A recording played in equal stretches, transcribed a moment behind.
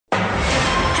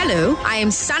Hello, I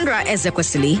am Sandra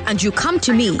Ezekwesili, and you come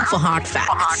to me for hard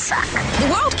facts. The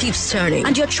world keeps turning,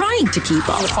 and you're trying to keep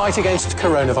up. The fight against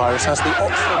coronavirus has the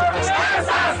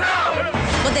Oxford...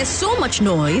 But there's so much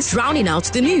noise drowning out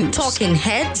the news. Talking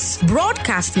heads,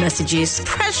 broadcast messages,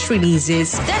 press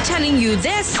releases. They're telling you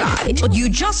their side, but you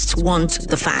just want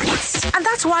the facts. And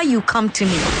that's why you come to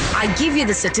me. I give you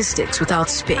the statistics without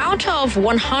spin. Out of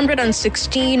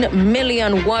 116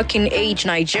 million working-age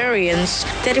Nigerians,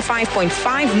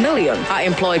 35.5 million are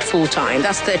employed full-time.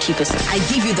 That's 30%. I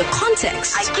give you the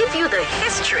context. I give you the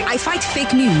history. I fight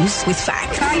fake news with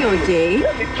facts.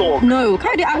 Kayode. No,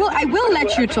 Kayode, I will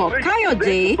let you talk.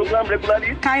 Kayode,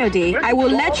 I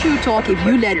will let you talk if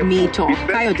you let me talk.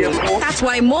 Kayode. That's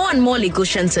why more and more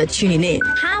Lagosians are tuning in.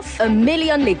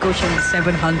 500,000 Lagosians.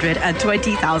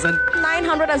 720,000.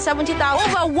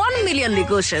 970,000. Over 1 million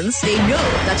Lagosians. They know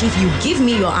that if you give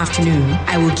me your afternoon,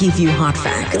 I will give you hard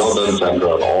facts. Well done, Sandra,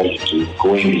 on all you do,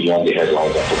 going beyond the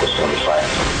headlines and focusing on the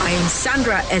facts. I am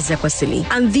Sandra Ezekwesili,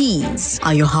 and these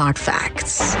are your hard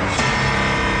facts.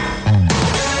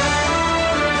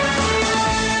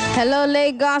 Hello,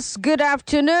 Lagos. Good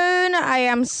afternoon. I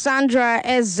am Sandra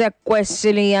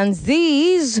Ezekwesili, and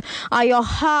these are your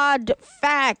hard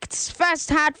facts. First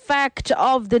hard fact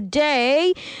of the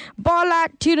day: Bola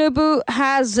Tinubu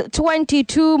has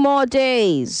 22 more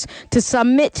days to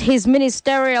submit his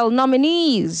ministerial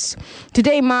nominees.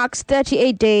 Today marks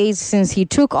 38 days since he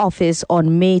took office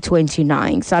on May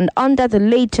 29th, and under the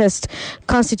latest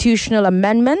constitutional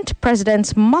amendment,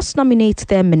 presidents must nominate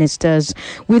their ministers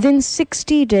within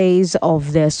 60 days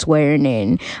of their swearing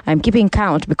in. I'm keeping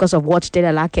count because of what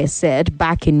Delalake said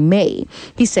back in May.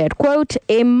 He said, quote,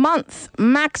 "A month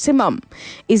maximum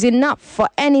is enough for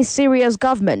any serious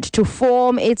government to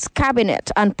form its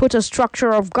cabinet and put a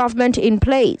structure of government in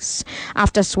place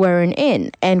after swearing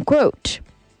in," end quote.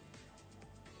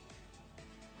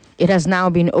 It has now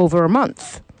been over a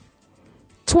month.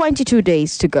 22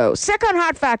 days to go. Second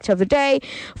hard fact of the day: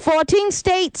 14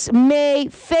 states may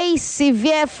face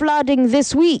severe flooding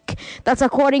this week. That's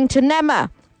according to NEMA.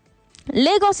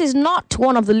 Lagos is not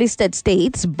one of the listed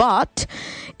states, but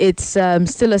it's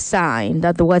still a sign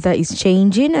that the weather is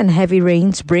changing and heavy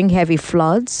rains bring heavy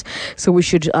floods. So we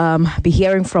should be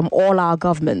hearing from all our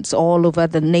governments all over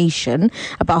the nation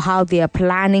about how they are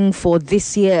planning for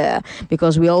this year,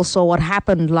 because we all saw what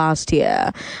happened last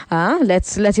year.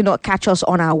 Let it not catch us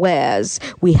unawares.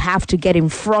 We have to get in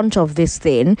front of this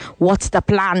thing. What's the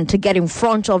plan to get in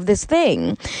front of this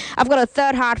thing? I've got a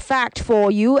third hard fact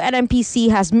for you. NNPC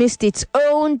has missed its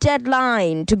own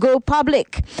deadline to go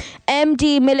public.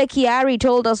 MD Melekiari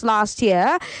told us last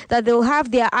year that they'll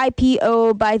have their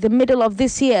IPO by the middle of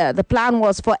this year. The plan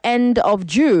was for end of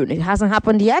June. It hasn't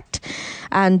happened yet.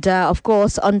 And of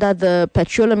course, under the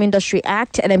Petroleum Industry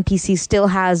Act, NNPC still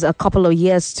has a couple of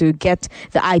years to get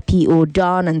the IPO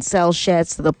done and sell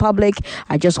shares to the public.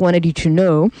 I just wanted you to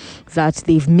know that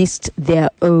they've missed their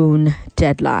own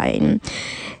deadline.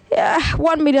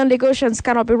 1 million Lagosians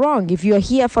cannot be wrong. If you're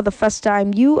here for the first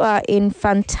time, you are in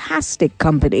fantastic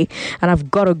company, and I've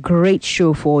got a great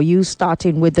show for you,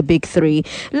 starting with the big three.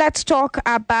 Let's talk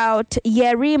about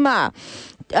Yerima.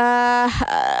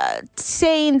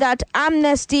 Saying that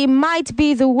Amnesty might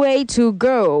be the way to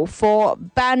go for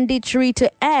banditry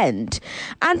to end.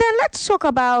 And then let's talk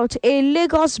about a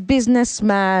Lagos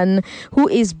businessman who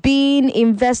is being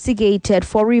investigated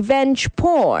for revenge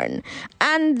porn.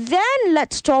 And then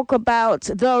let's talk about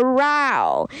the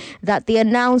row that the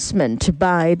announcement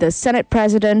by the Senate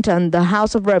President and the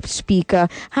House of Reps Speaker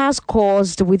has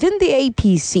caused within the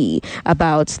APC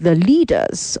about the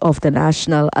leaders of the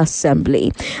National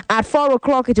Assembly. At 4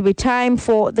 o'clock, it will be time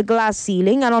for the glass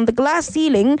ceiling. And on the glass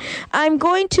ceiling, I'm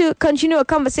going to continue a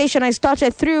conversation I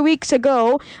started 3 weeks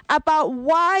ago about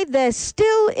why there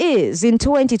still is, in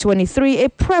 2023, a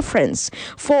preference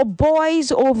for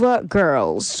boys over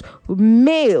girls,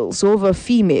 males over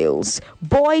females,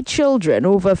 boy children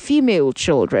over female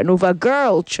children, over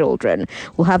girl children.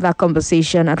 We'll have that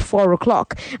conversation at 4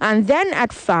 o'clock. And then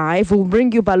at 5, we'll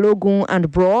bring you Balogun and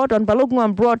Broad. On Balogun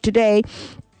and Broad today,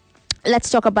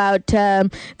 let's talk about the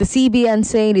CBN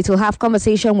saying it will have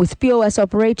conversation with POS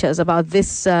operators about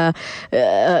this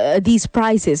these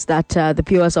prices that the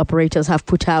POS operators have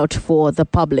put out for the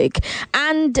public.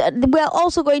 And we're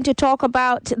also going to talk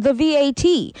about the VAT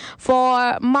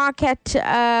for market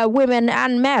women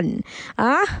and men.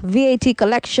 VAT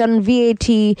collection,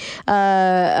 VAT,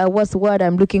 what's the word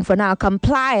I'm looking for now?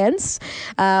 Compliance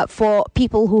for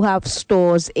people who have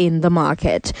stores in the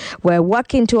market. We're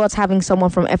working towards having someone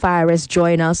from FIRS terrorists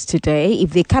join us today.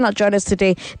 If they cannot join us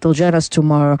today, they'll join us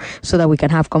tomorrow so that we can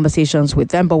have conversations with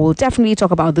them. But we'll definitely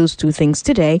talk about those two things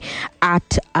today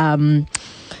at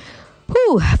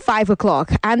 5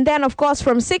 o'clock. And then, of course,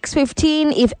 from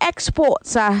 6:15, if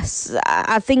exports are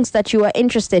things that you are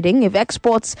interested in, if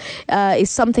exports is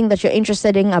something that you're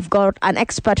interested in, I've got an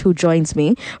expert who joins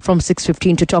me from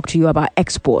 6:15 to talk to you about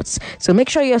exports. So make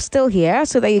sure you're still here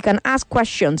so that you can ask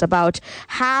questions about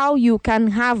how you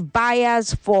can have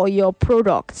buyers for your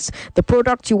products. The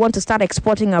products you want to start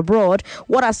exporting abroad,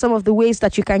 what are some of the ways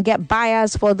that you can get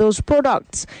buyers for those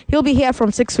products? He'll be here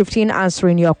from 6:15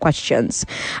 answering your questions.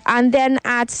 And then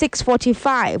at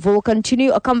 6:45, we'll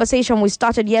continue a conversation we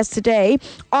started yesterday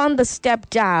on the step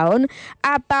down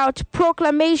about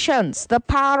proclamations, the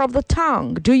power of the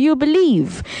tongue. Do you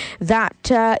believe that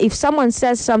if someone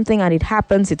says something and it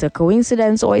happens, it's a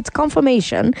coincidence or it's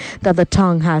confirmation that the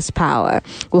tongue has power?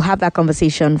 We'll have that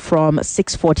conversation from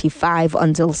 6:45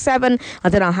 until 7,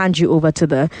 and then I'll hand you over to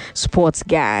the sports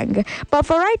gang. But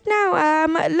for right now,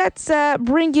 let's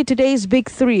bring you today's big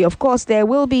three. Of course, there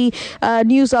will be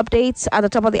news updates at the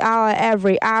top of the hour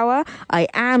every hour. I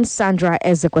am Sandra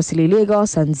Ezekwesili,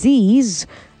 Lagos, and these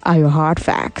are your hard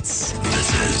facts. This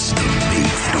is the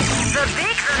Big Three. The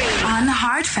Big Three. On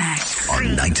Hard Facts. On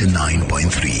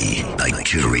 99.3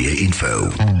 Nigeria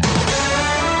Info.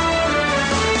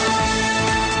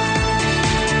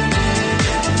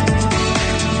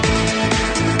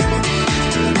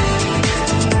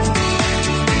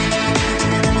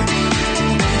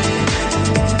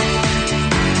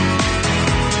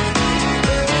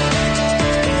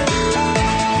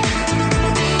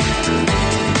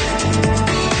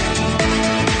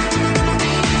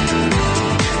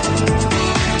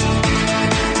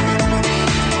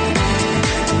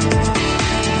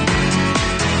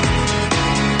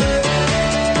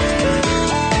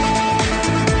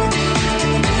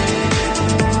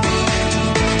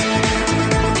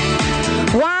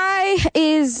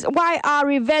 Why are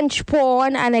revenge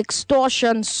porn and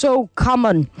extortion so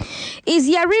common? Is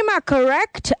Yerima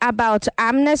correct about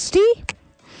Amnesty?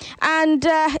 And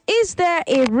is there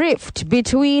a rift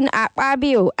between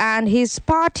Akpabio and his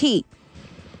party?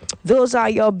 Those are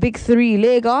your big three.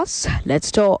 Lagos,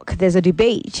 let's talk. There's a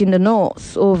debate in the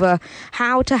north over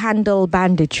how to handle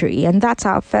banditry, and that's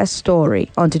our first story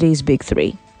on today's big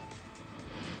three.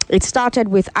 It started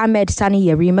with Sani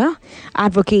Yerima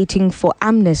advocating for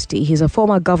amnesty. He's a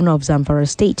former governor of Zamfara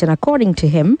State, and according to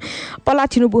him, Bola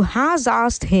Tinubu has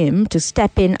asked him to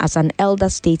step in as an elder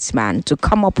statesman to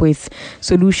come up with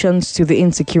solutions to the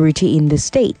insecurity in the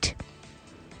state.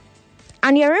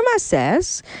 And Yerima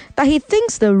says that he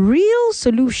thinks the real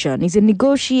solution is a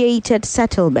negotiated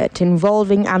settlement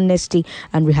involving amnesty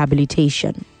and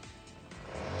rehabilitation.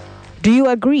 Do you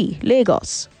agree,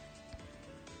 Lagos?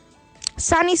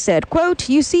 Sani said, quote,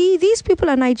 "You see, these people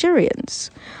are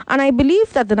Nigerians, and I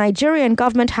believe that the Nigerian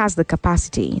government has the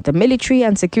capacity. The military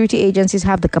and security agencies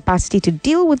have the capacity to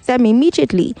deal with them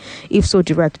immediately, if so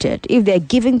directed, if they're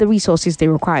given the resources they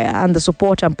require and the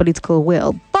support and political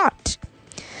will. But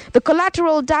the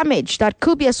collateral damage that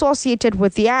could be associated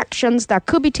with the actions that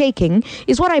could be taken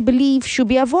is what I believe should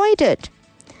be avoided.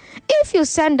 If you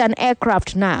send an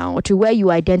aircraft now to where you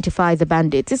identify the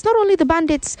bandits, it's not only the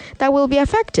bandits that will be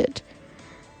affected.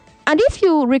 And if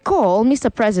you recall,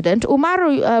 Mr. President,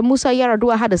 Umaru Musa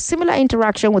Yar'Adua had a similar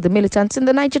interaction with the militants in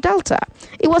the Niger Delta.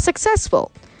 It was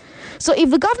successful. So if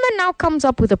the government now comes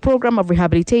up with a program of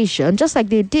rehabilitation, just like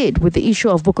they did with the issue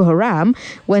of Boko Haram,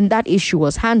 when that issue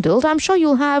was handled, I'm sure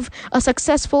you'll have a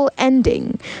successful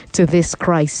ending to this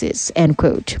crisis," end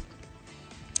quote.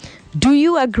 Do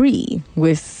you agree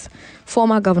with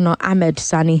former Governor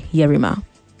Sani Yerima,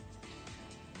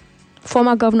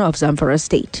 former governor of Zamfara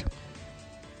State?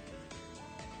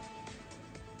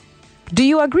 Do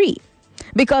you agree?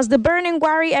 Because the Burning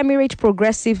Gwari Emirate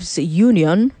Progressives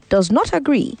Union does not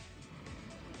agree.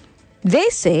 They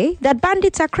say that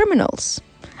bandits are criminals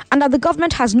and that the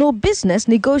government has no business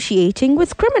negotiating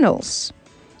with criminals.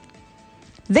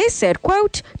 They said,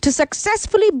 quote, "To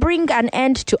successfully bring an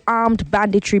end to armed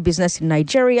banditry business in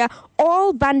Nigeria,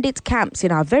 all bandit camps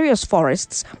in our various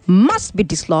forests must be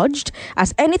dislodged,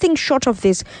 as anything short of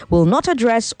this will not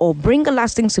address or bring a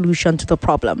lasting solution to the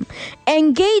problem.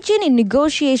 Engaging in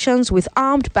negotiations with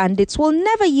armed bandits will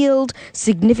never yield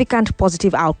significant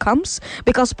positive outcomes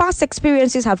because past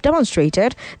experiences have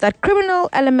demonstrated that criminal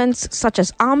elements such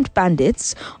as armed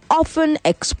bandits often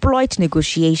exploit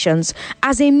negotiations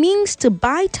as a means to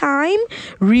buy time,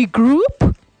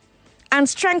 regroup, and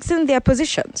strengthen their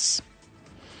positions.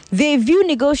 They view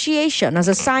negotiation as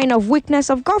a sign of weakness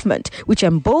of government, which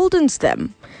emboldens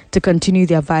them to continue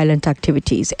their violent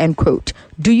activities, end quote.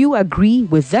 Do you agree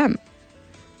with them?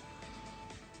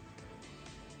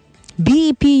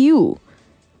 BEPU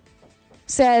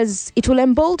says it will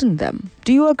embolden them.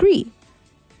 Do you agree?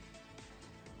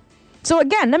 So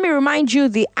again, let me remind you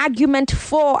the argument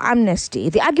for amnesty.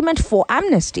 The argument for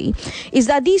amnesty is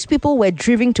that these people were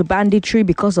driven to banditry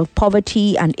because of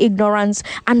poverty and ignorance,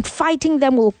 and fighting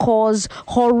them will cause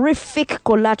horrific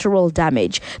collateral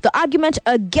damage. The argument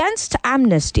against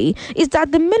amnesty is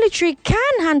that the military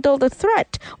can handle the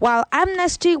threat, while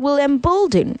amnesty will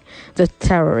embolden the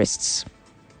terrorists.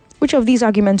 Which of these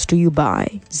arguments do you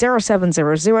buy?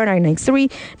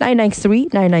 0700-993-993,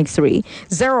 993-993,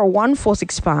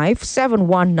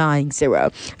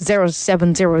 01465-7190,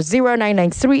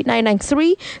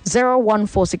 0700-993-993,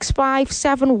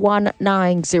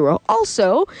 01465-7190.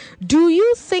 Also, do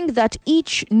you think that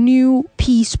each new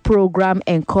peace program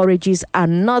encourages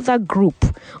another group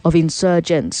of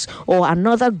insurgents or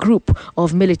another group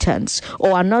of militants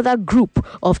or another group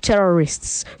of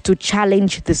terrorists to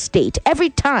challenge the state?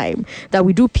 Every time that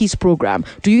we do peace program,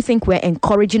 do you think we're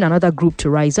encouraging another group to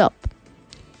rise up?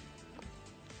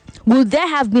 Would there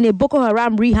have been a Boko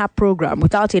Haram rehab program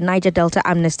without a Niger Delta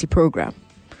amnesty program?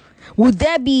 Would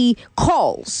there be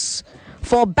calls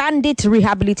for bandit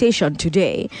rehabilitation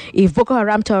today if Boko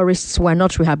Haram terrorists were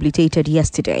not rehabilitated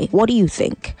yesterday? What do you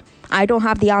think? I don't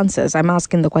have the answers. I'm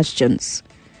asking the questions.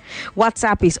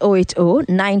 WhatsApp is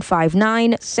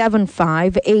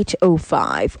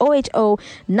 080-959-75805.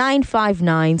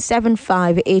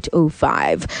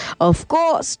 080-959-75805. Of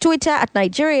course, Twitter at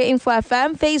Nigeria Info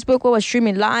FM. Facebook, where we're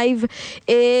streaming live,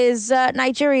 is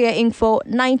Nigeria Info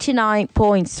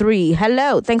 99.3.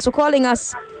 Hello, thanks for calling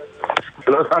us.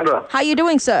 Hello, Sandra. How you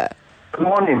doing, sir? Good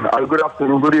morning, good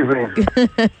afternoon, good evening.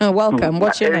 Welcome.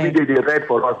 What's your name? Every day they read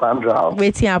for us, Sandra.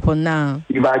 Waiting happen now.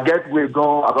 If I get we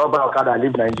go, I go buy Okada and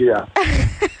leave Nigeria.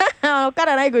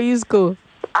 Okada and I go use go.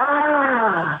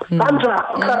 Sandra,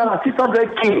 Okada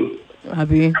 600K.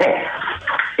 Abi.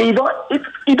 You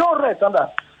don't read,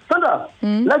 Sandra. Sandra,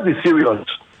 let's be serious.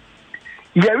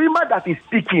 Yerima that is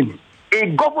speaking, a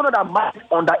governor that married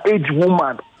underage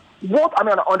woman, an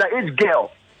underage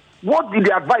girl, what did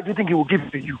the advice you think he will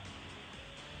give to you?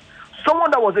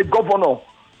 Someone that was a governor,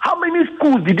 how many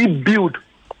schools did he build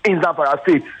in Zamfara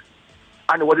State?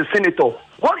 And he was a senator.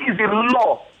 What is the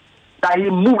law that he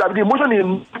moved, the motion he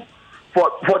moved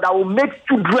for that will make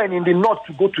children in the north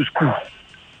to go to school?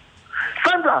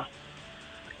 Sandra,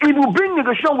 if you bring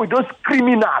negotiation with those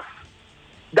criminals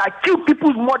that kill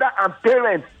people's mother and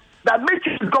parents, that make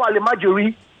you go at the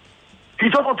majority, he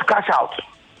just want to cash out.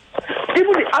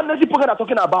 Even the amnesty program they're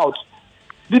talking about,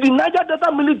 did the Niger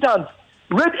Delta militants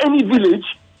raid any village,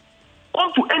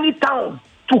 come to any town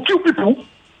to kill people?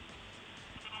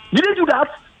 Did they do that?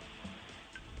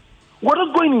 We're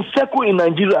just going in circle in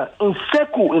Nigeria. All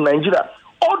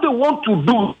they want to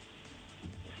do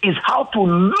is how to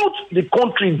loot the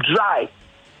country dry.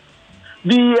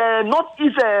 The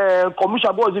Northeast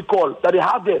Commission, what is it called, that they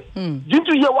have there? Didn't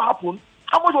you hear what happened?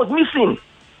 How much was missing?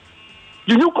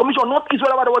 The new commission, Northeast,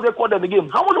 whatever they call them again.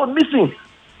 How much was missing?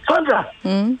 Sandra,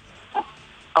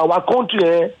 our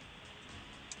country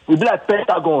will be like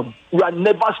Pentagon. We are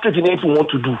never straight in anything we want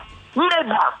to do.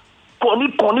 Never.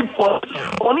 Connie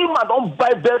man don't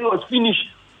buy burials finish.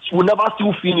 She will never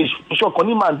still finish. Sure,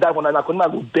 Connie man die when Connie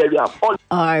man will bury him. All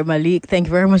right, Malik, thank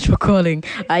you very much for calling.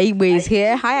 Aigbe is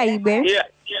here. Hi, Aigbe. Yeah.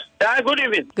 Good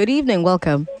evening. Good evening.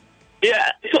 Welcome.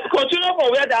 Yeah. So continue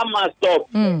from where that man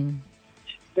stopped.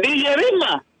 The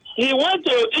Yerima, he went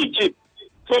to Egypt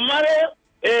to marry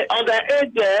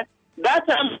underage there. That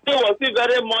time he was still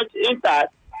very much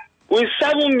intact with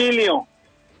 7 million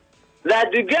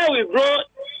that the girl will grow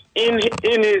in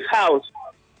his house.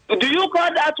 Do you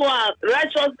call that one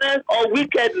righteousness or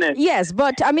wickedness? Yes,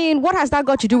 but I mean, what has that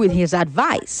got to do with his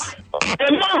advice?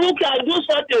 A man who can do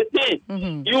such a thing,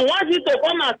 you want it to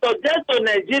come and suggest to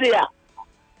Nigeria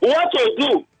what to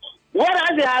do.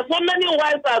 Whereas he has so many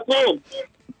wives at home.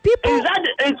 Can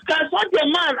such a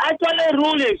man actually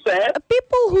rule himself?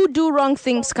 People who do wrong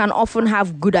things can often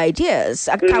have good ideas.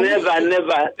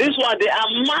 Never. This one, they are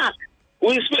marked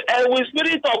with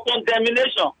spirit of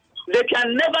condemnation. They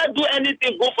can never do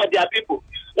anything good for their people.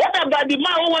 What about the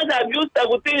man who wants to abuse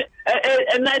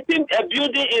 19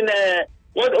 building in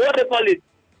what they call it?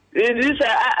 In this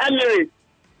Emirates.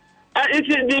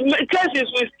 The case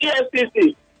is with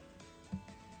EFCC.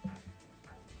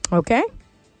 Okay.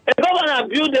 A governor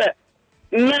built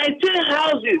 19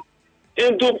 houses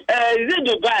in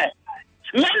Dubai.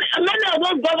 Many of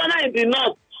those governors in the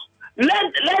north, let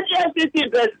EFCC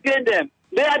investigate them.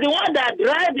 They are the ones that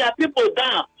drive their people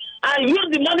down and use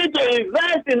the money to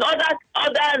invest in other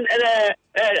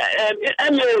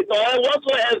emirates or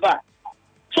whatsoever.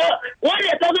 So when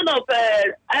they're talking of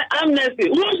amnesty,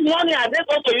 whose money are they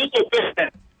going to use to pay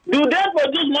them? Do they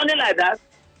produce money like that?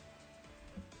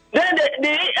 Then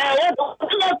they not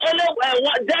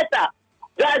only data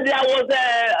that there was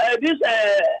this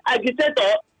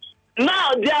agitator.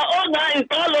 Now their owner is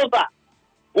all over.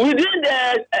 Within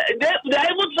they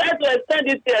even try to extend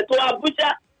it to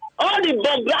Abuja. All the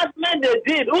bombardment they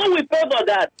did, who will pay for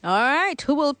that? All right,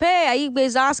 who will pay? Aigbe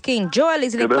is asking. Joel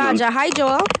is in Ikpaja. Hi,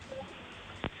 Joel.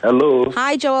 Hello.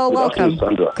 Hi, Joel. Welcome.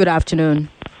 Sandra. Good afternoon.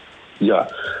 Yeah.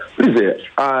 Please,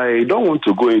 I don't want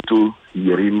to go into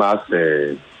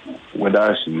Yerima's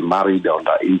whether she married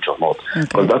underage or not,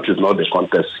 because that is not the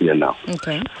context here now.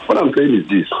 Okay. What I'm saying is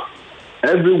this.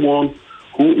 Everyone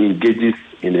who engages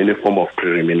in any form of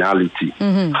criminality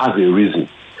has a reason.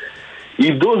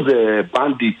 If those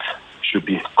bandits should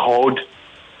be called,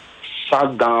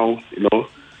 sat down,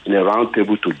 in a round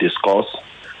table to discuss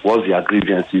what's their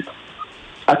grievances,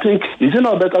 I think, is it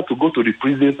not better to go to the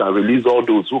prisons and release all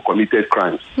those who committed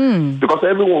crimes? Because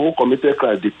everyone who committed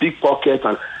crimes, the pickpockets,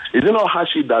 and is it not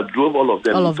Hashi that drove all of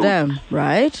them? All of them,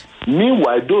 right?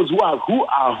 Meanwhile, those who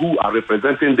are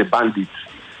representing the bandits,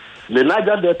 the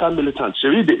Niger Delta militants,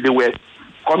 they were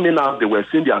coming out, they were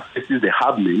seeing their faces, they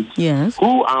have names. Yes.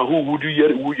 Who would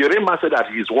Yerima say that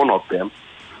he is one of them?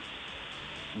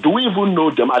 Do we even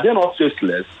know them? Are they not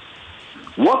faceless?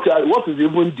 What is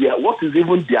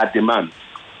even their demand?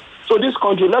 So this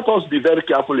country, let us be very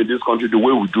careful in this country the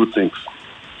way we do things.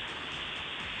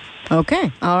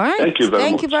 Okay, all right.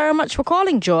 Thank you very much for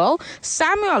calling, Joel.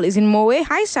 Samuel is in Moe.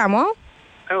 Hi, Samuel.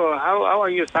 Hello, how are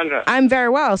you, Sandra? I'm very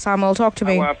well, Samuel. Talk to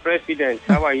me. Our president,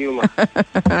 how are you, ma?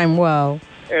 I'm well.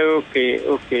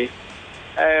 Okay.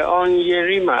 On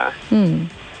Yerima,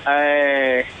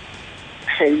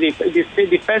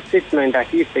 the first statement that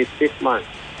he is a statesman,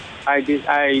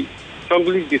 I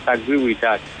strongly disagree with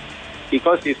that,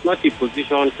 because it's not a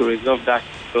position to resolve that.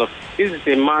 Because this is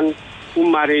a man who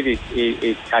married a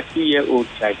 30-year-old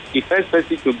child. The first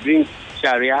person to bring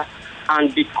Sharia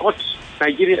and the court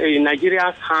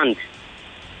Nigeria's hand,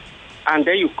 and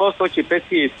then you call such a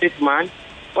person a statesman.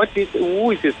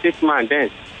 Who is a statesman then?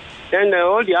 Then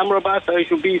all the armed robbers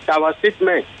should be our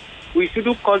statesmen. We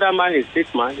shouldn't call that man a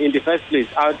statesman in the first place.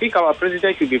 I think our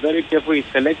president should be very careful in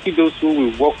selecting those who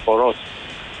will work for us.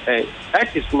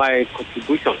 That is my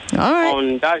contribution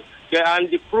on that. Yeah, and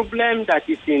the problem that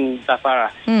is in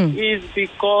Zafara is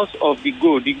because of the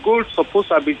gold. The gold is supposed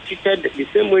to be treated the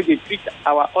same way they treat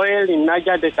our oil in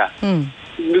Niger Delta.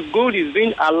 The gold is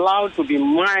being allowed to be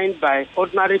mined by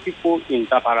ordinary people in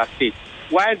Zafara State,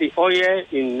 while the oil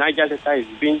in Niger Delta is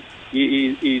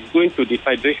going to the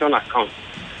Federation account.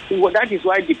 So that is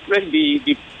why the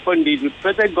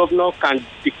present governor can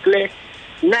declare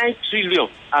 9 trillion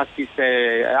as his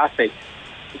asset.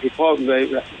 Before in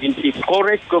the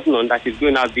current government that is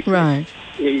going out, right?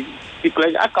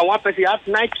 Because how can one person have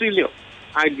 9 trillion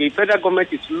and the federal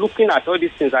government is looking at all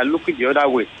these things and looking the other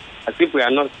way, as if we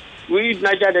are not? We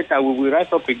Niger Delta, we will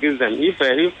rise up against them. If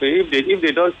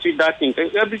they don't treat that thing,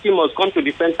 everything must come to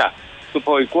the center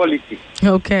for equality.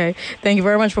 Okay. Thank you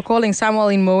very much for calling, Samuel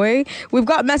in Moe. We've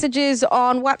got messages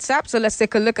on WhatsApp, so let's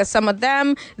take a look at some of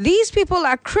them. These people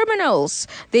are criminals.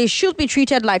 They should be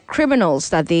treated like criminals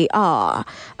that they are.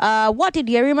 What did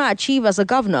Yerima achieve as a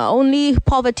governor? Only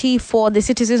poverty for the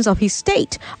citizens of his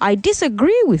state. I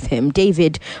disagree with him,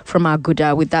 David from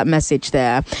Aguda, with that message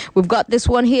there. We've got this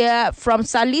one here from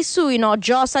Salisu in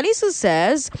Ojo. Salisu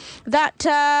says that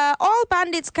all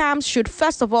bandits camps should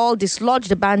first of all dislodge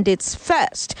the bandits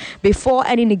first before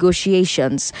any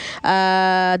negotiations.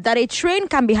 That a train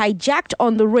can be hijacked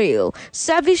on the rail.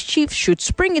 Service chiefs should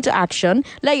spring into action.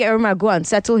 Let Yerima go and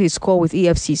settle his score with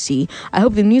EFCC. I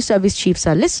hope the new service chiefs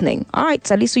are listening. All right,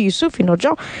 Salisu Yusuf in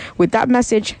Ojo with that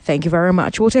message. Thank you very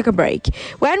much. We'll take a break.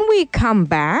 When we come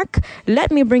back,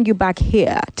 let me bring you back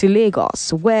here to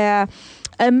Lagos, where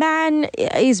a man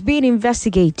is being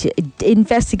investigated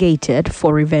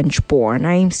for revenge porn.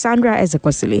 I'm Sandra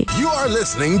Ezekwesili. You are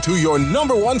listening to your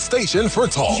number one station for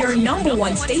talk. Your number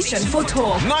one station for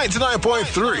talk.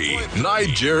 99.3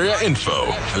 Nigeria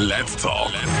Info. Let's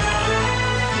talk.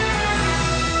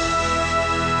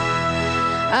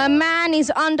 A man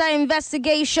is under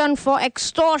investigation for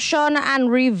extortion and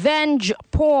revenge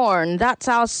porn. That's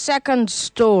our second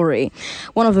story.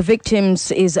 One of the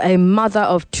victims is a mother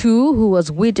of two who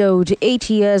was widowed 8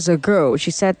 years ago.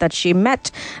 She said that she met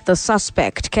the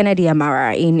suspect, Kennedy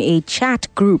Amara, in a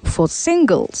chat group for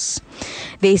singles.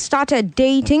 They started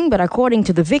dating, but according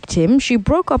to the victim, she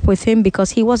broke up with him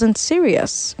because he wasn't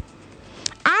serious.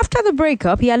 After the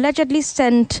breakup, he allegedly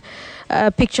sent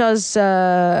pictures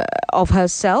of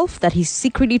herself that he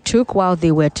secretly took while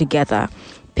they were together.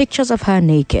 Pictures of her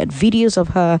naked, videos of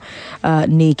her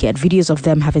naked, videos of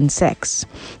them having sex.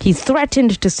 He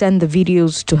threatened to send the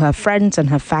videos to her friends and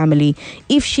her family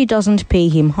if she doesn't pay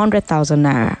him 100,000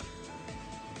 naira.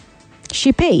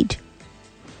 She paid.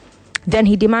 Then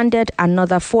he demanded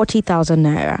another 40,000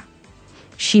 naira.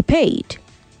 She paid.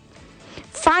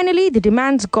 Finally, the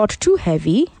demands got too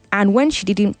heavy, and when she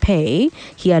didn't pay,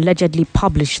 he allegedly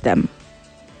published them.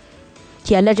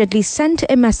 He allegedly sent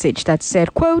a message that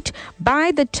said, quote,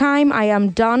 "By the time I am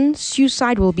done,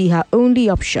 suicide will be her only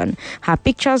option. Her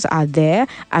pictures are there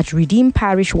at Redeem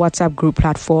Parish WhatsApp group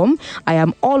platform. I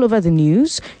am all over the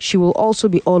news. She will also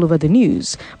be all over the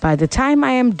news. By the time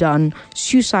I am done,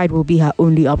 suicide will be her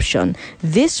only option."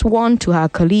 This one to her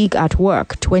colleague at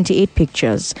work, 28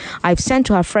 pictures. I've sent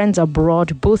to her friends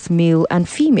abroad, both male and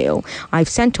female. I've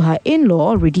sent to her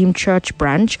in-law, Redeem Church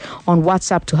branch, on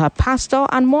WhatsApp to her pastor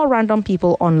and more random people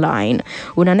online.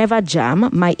 When I never jam,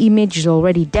 my image is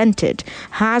already dented.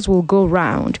 Hers will go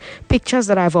round. Pictures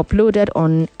that I've uploaded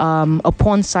on a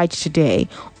porn site today.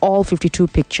 All 52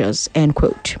 pictures, end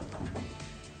quote.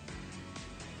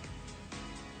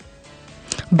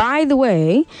 By the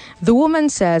way, the woman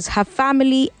says her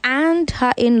family and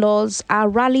her in-laws are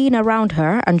rallying around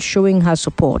her and showing her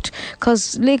support.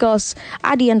 Because Lagos,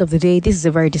 at the end of the day, this is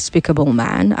a very despicable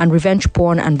man, and revenge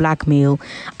porn and blackmail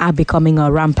are becoming a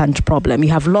rampant problem. You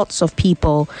have lots of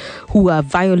people who are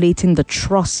violating the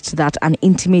trust that an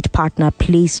intimate partner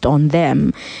placed on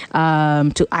them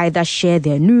to either share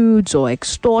their nudes or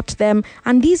extort them.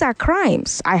 And these are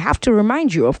crimes. I have to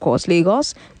remind you, of course,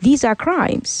 Lagos, these are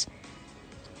crimes.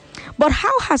 But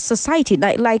how has society,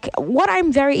 like what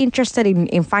I'm very interested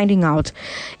in finding out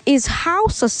is how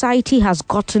society has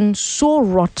gotten so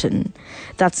rotten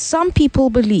that some people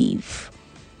believe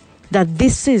that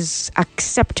this is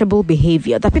acceptable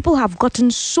behavior, that people have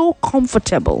gotten so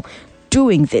comfortable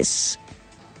doing this.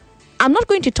 I'm not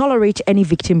going to tolerate any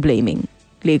victim blaming,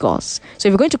 Lagos. So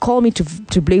if you're going to call me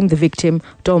to blame the victim,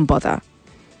 don't bother.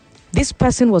 This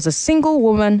person was a single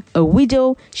woman, a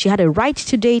widow. She had a right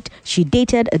to date. She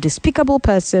dated a despicable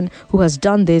person who has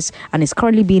done this and is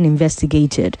currently being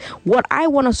investigated. What I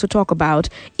want us to talk about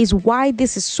is why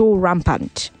this is so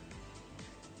rampant.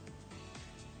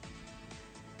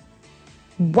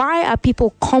 Why are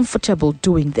people comfortable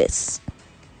doing this?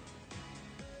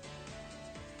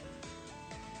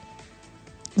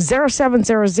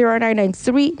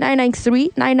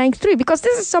 0700-993-993-993, because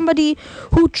this is somebody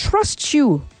who trusts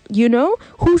you, you know,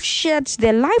 who shares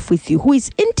their life with you, who is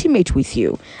intimate with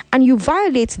you, and you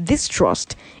violate this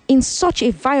trust in such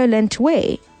a violent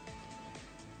way.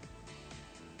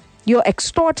 You're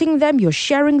extorting them, you're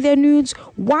sharing their nudes.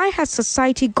 Why has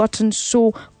society gotten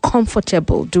so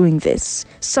comfortable doing this?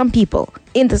 Some people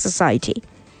in the society.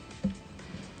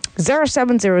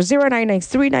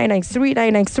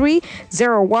 0700-993-993-993,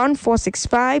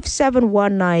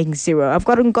 01465-7190. I've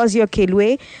got Ngozi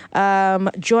Okelwe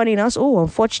joining us. Oh,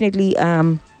 unfortunately,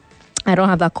 I don't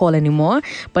have that call anymore.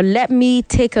 But let me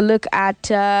take a look at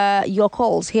your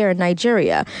calls here in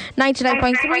Nigeria.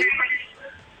 99.3.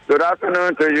 Good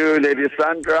afternoon to you, Lady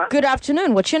Sandra. Good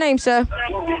afternoon. What's your name, sir?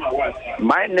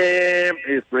 My name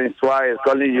is Prince Wise,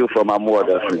 calling you from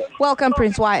Amuada. Welcome,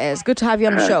 Prince Wise. Good to have you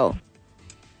on the show.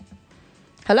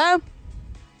 Hello?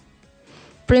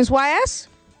 Prince YS?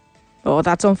 Oh,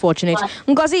 that's unfortunate.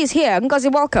 Ngozi is here.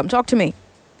 Ngozi, welcome. Talk to me.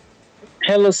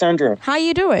 Hello, Sandra. How are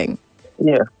you doing?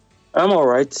 Yeah, I'm all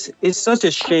right. It's such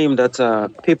a shame that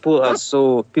people have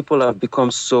become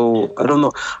so, I don't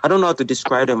know how to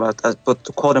describe them, but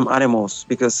to call them animals,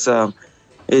 because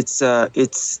this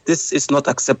is not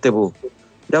acceptable.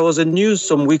 There was a news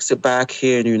some weeks back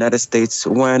here in the United States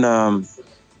when a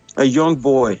young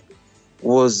boy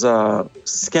was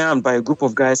scammed by a group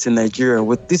of guys in Nigeria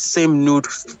with this same nude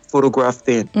photograph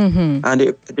thing. Mm-hmm.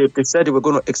 And they said they were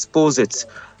going to expose it.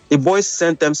 The boys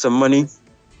sent them some money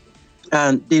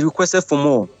and they requested for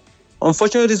more.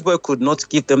 Unfortunately, this boy could not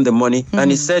give them the money,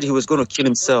 and he said he was going to kill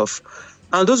himself.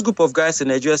 And those group of guys in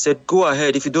Nigeria said, go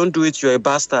ahead. If you don't do it, you're a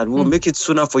bastard. We'll make it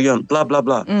sooner for you and blah, blah,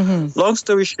 blah. Mm-hmm. Long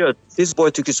story short, this boy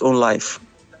took his own life.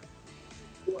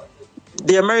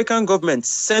 the American government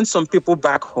sent some people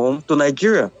back home to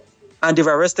Nigeria, and they've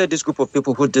arrested this group of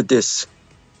people who did this.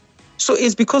 So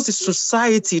it's because the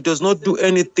society does not do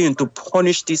anything to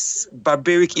punish these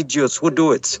barbaric idiots who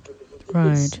do it.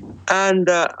 Right. And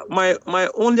my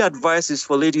only advice is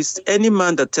for ladies, any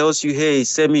man that tells you, hey,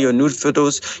 send me your nude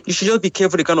photos, you should just be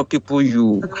careful the kind of people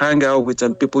you hang out with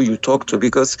and people you talk to,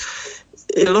 because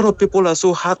a lot of people are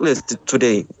so heartless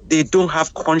today. They don't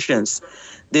have conscience.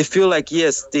 They feel like,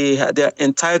 yes, they're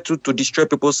entitled to destroy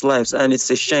people's lives, and it's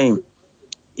a shame.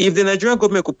 If the Nigerian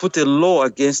government could put a law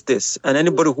against this, and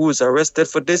anybody who is arrested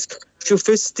for this should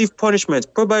face stiff punishment,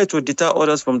 probably to deter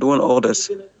others from doing all this.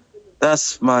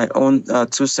 That's my own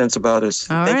 2 cents about this.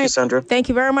 Thank you, Sandra. Thank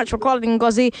you very much for calling,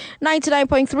 Ngozi.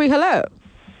 99.3, hello.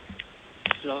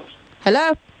 Hello.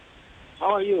 Hello.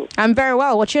 How are you? I'm very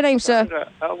well. What's your name, sir? Sandra,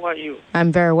 how are you?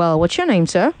 I'm very well. What's your name,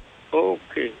 sir?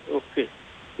 Okay.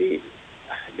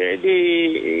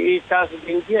 It has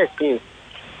been there since.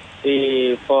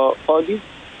 For this,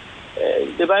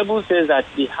 the Bible says that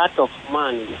the heart of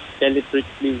man is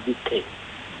deliberately wicked.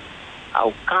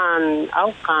 How can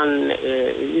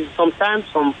sometimes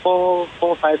from 4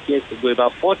 or 5 years ago,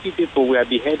 about 40 people were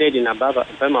beheaded in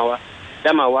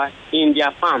Damawa in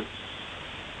their farm.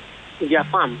 Their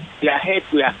heads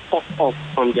were cut off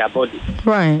from their body.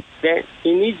 Right. Then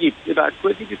in Egypt, about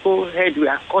 20 people's heads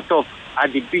were cut off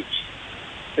at the beach.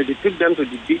 So they took them to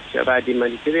the beach by the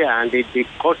Mediterranean and they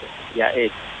cut their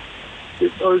heads.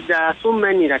 Because there are so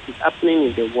many that is happening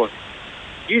in the world.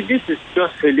 This is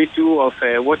just a little of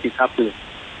what is happening.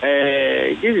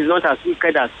 This is not as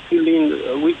wicked as killings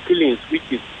which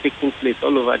is taking place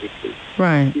all over the place.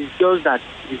 Right. It's just that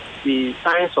it's the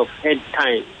signs of end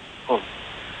time come.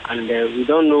 And we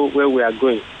don't know where we are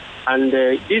going. And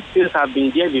these things have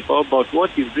been there before, but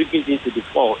what is bringing into the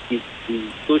fore is the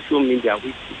social media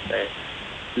which is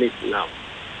place now.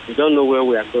 We don't know where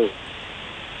we are going.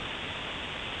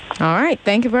 All right.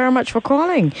 Thank you very much for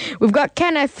calling. We've got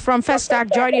Kenneth from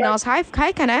Festac joining us. Hi,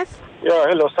 Kenneth. Yeah,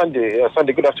 hello, Sandy.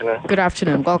 Sandy, good afternoon. Good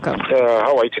afternoon. Welcome.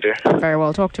 How are you today? Very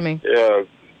well. Talk to me. Yeah,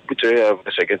 good to hear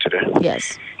this again today.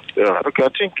 Yes. Okay, I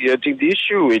think the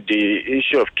issue with the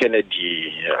issue of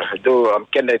Kennedy, though I'm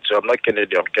Kenneth, so I'm not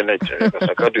Kennedy, I'm Kenneth. Because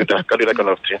I can't do that kind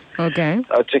of thing. Okay.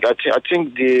 I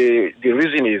think the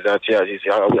reason is that I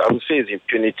would say is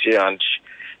impunity and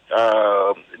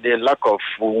the lack of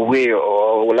way,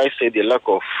 or will I say the lack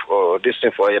of this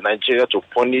thing for Nigeria to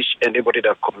punish anybody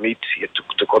that commit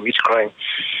crime.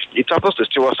 It happens to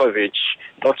Stewart Savage.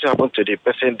 Nothing happened to the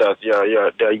person that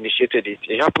initiated it.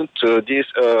 It happened to this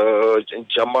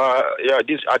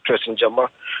this actress in Jama.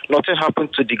 Nothing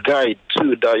happened to the guy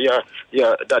too.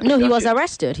 No, he was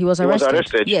arrested. He was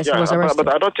arrested. Yes, he was arrested.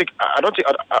 But I don't think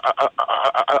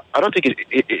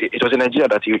it was in Nigeria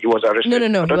that he was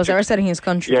arrested. No. He was arrested in his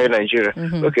country. Yeah, in Nigeria.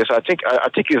 Mm-hmm. Okay, so I think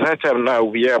it's high time now.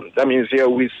 We set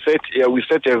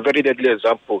a very deadly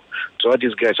example to all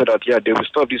these guys so that they will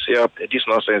stop this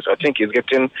nonsense. I think it's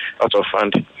getting out of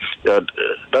hand. Yeah,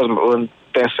 that's my own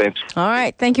 10 cents. All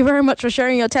right. Thank you very much for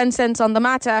sharing your 10 cents on the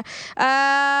matter.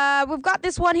 We've got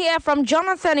this one here from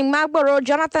Jonathan in Magboro.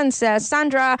 Jonathan says,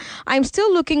 Sandra, I'm still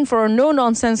looking for a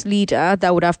no-nonsense leader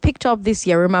that would have picked up this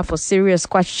Yerima for serious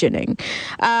questioning.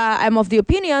 I'm of the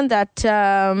opinion that...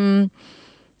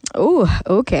 Oh,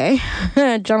 okay.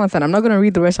 Jonathan, I'm not going to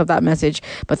read the rest of that message,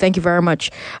 but thank you very much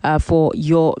for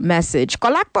your message.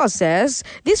 Kolakpo says,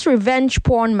 this revenge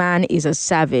porn man is a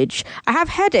savage. I have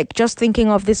headache just thinking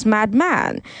of this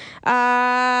madman.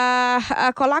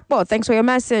 Kolakpo, thanks for your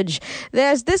message.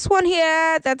 There's this one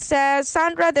here that says,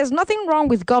 Sandra, there's nothing wrong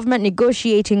with government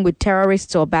negotiating with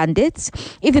terrorists or bandits.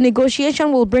 If the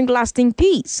negotiation will bring lasting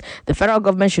peace, the federal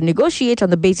government should negotiate on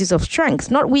the basis of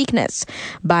strength, not weakness,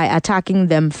 by attacking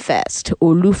them first.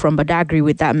 Olu from Badagry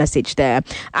with that message there.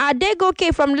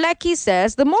 Adegoke from Lekki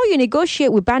says, the more you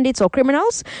negotiate with bandits or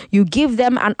criminals, you give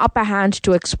them an upper hand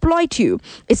to exploit you.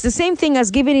 It's the same thing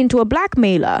as giving in to a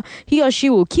blackmailer. He or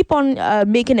she will keep on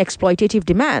making exploitative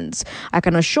demands. I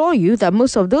can assure you that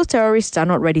most of those terrorists are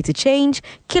not ready to change.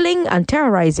 Killing and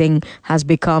terrorizing has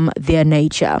become their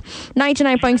nature.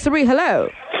 99.3, hello.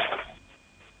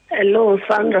 Hello,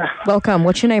 Sandra. Welcome.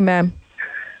 What's your name, ma'am?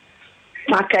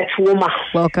 Market woman.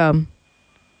 Welcome.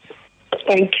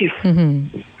 Thank you.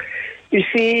 Mm-hmm. You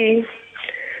see,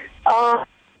 how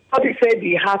do you say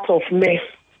the heart of man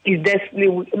is desperately,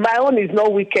 my own is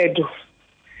not wicked.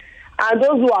 And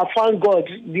those who have found God,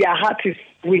 their heart is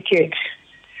wicked.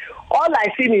 All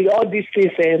I see in all these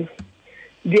things,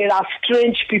 there are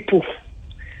strange people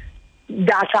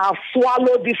that have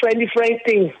swallowed different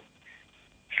things.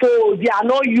 So they are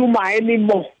not human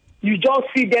anymore. You just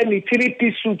see them in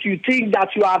three-piece suit. You think that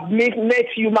you have met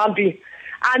human being.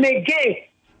 And again,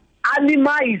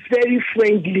 animal is very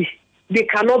friendly. They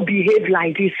cannot behave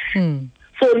like this.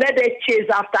 So let us chase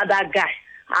after that guy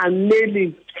and nail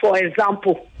him, for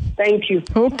example. Thank you.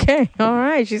 Okay, all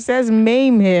right. She says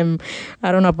maim him.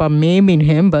 I don't know about maiming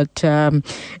him, but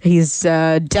he's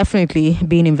definitely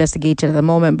being investigated at the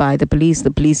moment by the police.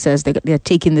 The police says they're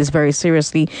taking this very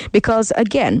seriously because,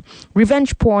 again,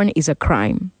 revenge porn is a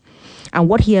crime. And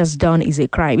what he has done is a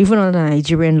crime, even under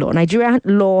Nigerian law. Nigerian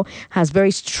law has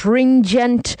very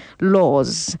stringent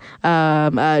laws,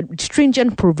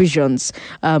 stringent provisions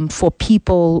for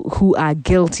people who are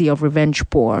guilty of revenge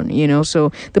porn, you know.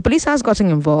 So the police has gotten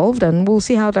involved, and we'll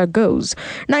see how that goes.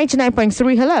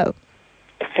 99.3, hello.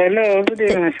 Hello, good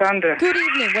evening, Sandra. Good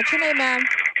evening. What's your name, ma'am?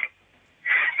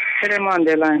 Chidima on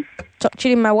the line.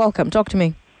 Chidima, welcome. Talk to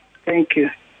me. Thank you.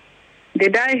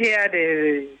 Did I hear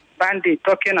the bandit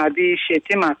talking about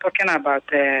Shetima talking about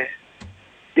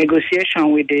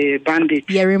negotiation with the bandit?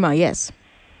 Yerima, yes.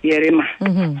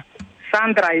 Yerima.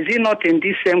 Sandra, is it not in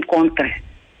this same country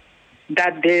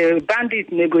that the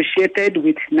bandit negotiated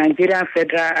with Nigerian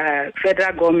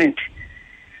federal government?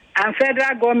 And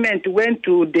federal government went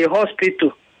to the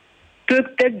hospital to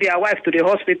take their wife to the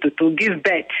hospital to give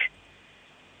birth.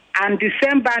 And the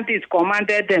same bandits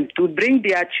commanded them to bring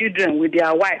their children with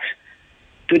their wives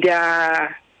to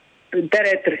their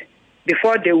territory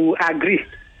before they will agree.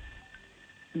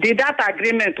 Did that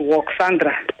agreement work,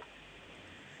 Sandra?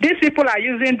 These people are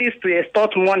using this to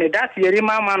extort money. That's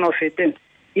Yerima man of a thing.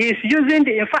 He's using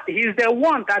in fact, he's the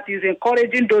one that is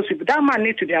encouraging those people. That man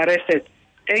needs to be arrested.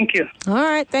 Thank you. All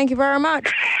right, thank you very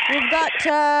much. We've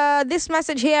got this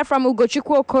message here from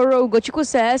Ugochukwu Okoro. Ugochukwu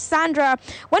says, Sandra,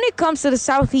 when it comes to the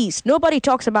Southeast, nobody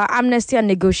talks about amnesty and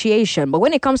negotiation. But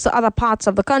when it comes to other parts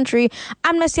of the country,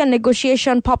 amnesty and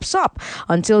negotiation pops up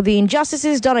until the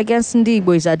injustices done against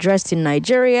Ndigbo is addressed in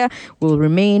Nigeria will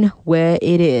remain where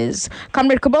it is.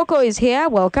 Comrade Koboko is here.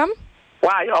 Welcome.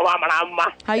 How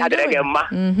you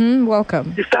doing?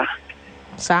 Welcome. Sister,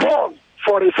 Sir?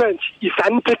 for revenge is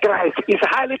an antichrist. It's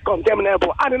highly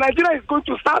condemnable, and Nigeria is going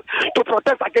to start to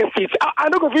protest against it.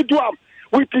 I'm not going to do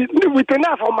with a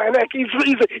knife on my neck.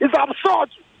 It's absurd.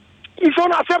 It's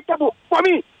unacceptable for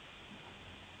me.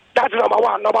 That's number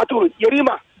one. Number two,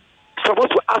 Yerima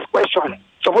supposed to be asked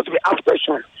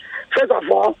question. First of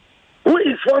all, who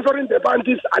is sponsoring the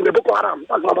bandits and the Boko Haram?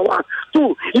 That's number one.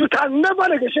 Two, you can never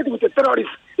negotiate with a terrorist.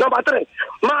 Number three,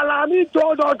 Malami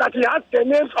told us that he has the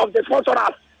names of the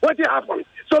sponsors. What happened?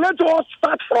 So let us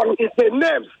start from the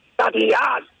names that he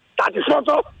has, that is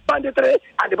sponsor banditry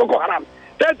and the Boko Haram.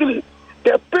 Thirdly,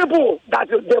 the people that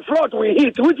the flood will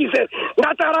hit, which is a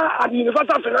natural and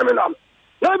universal phenomenon.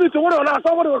 Maybe tomorrow now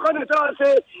somebody will come and tell us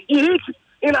say he hit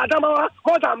in Adamawa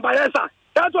more than Bayelsa.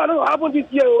 That's what will happen this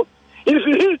year. If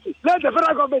he hit, let the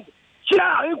federal government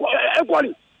share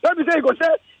equally. Maybe say he go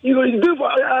say he will do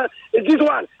for this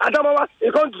one Adamawa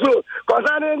he comes through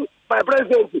concerning my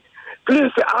presidency.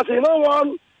 Please, as you know,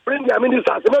 one bring their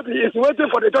ministers. Maybe it's waiting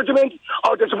for the judgment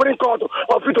of the Supreme Court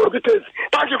of it or case.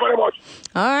 Thank you very much.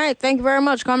 All right, thank you very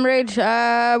much, comrade.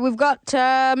 We've got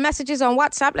messages on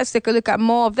WhatsApp. Let's take a look at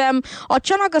more of them.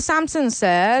 Ochonaga Samson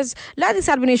says, let this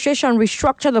administration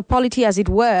restructure the polity as it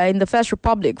were in the First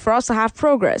Republic for us to have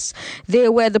progress. They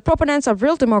were the proponents of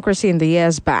real democracy in the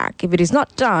years back. If it is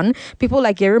not done, people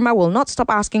like Yerima will not stop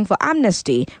asking for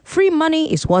amnesty. Free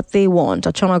money is what they want.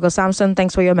 Ochonaga Samson,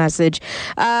 thanks for your message.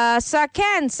 Sir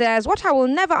Ken says, what I will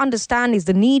never understand is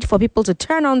the need for people to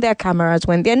turn on their cameras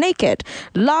when they're naked.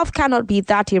 Love cannot be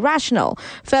that irrational.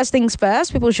 First things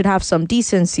first, people should have some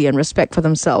decency and respect for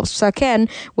themselves. Sir Ken,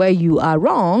 where you are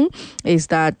wrong is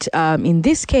that in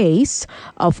this case,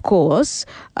 of course,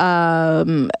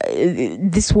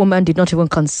 this woman did not even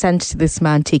consent to this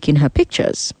man taking her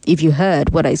pictures. If you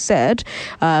heard what I said,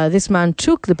 this man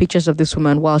took the pictures of this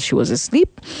woman while she was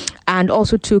asleep and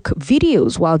also took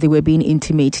videos while they were being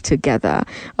intimate together.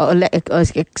 I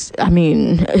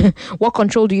mean, what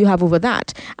control do you have over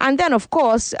that? And then, of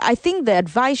course, I think the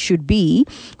advice should be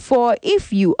for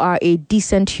if you are a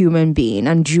decent human being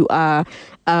and you are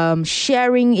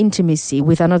sharing intimacy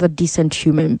with another decent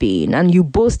human being and you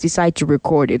both decide to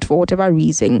record it for whatever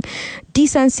reason,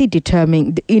 decency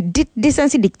dictates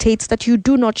that you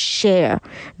do not share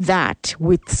that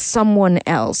with someone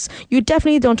else. You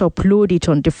definitely don't upload it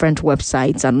on different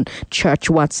websites and church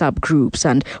WhatsApp groups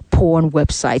and porn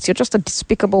websites. You're just a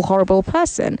despicable, horrible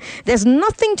person. There's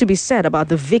nothing to be said about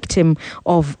the victim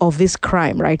of this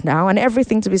crime right now and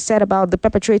everything to be said about the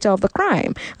perpetrator of the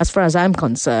crime, as far as I'm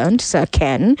concerned, Sir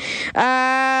Ken.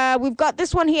 We've got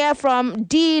this one here from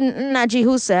Dean Naji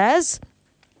who says,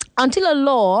 Until a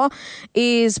law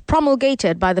is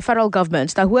promulgated by the federal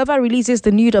government that whoever releases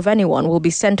the nude of anyone will be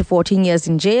sent to 14 years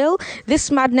in jail,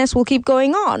 this madness will keep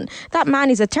going on. That man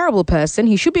is a terrible person.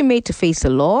 He should be made to face the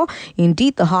law.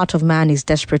 Indeed, the heart of man is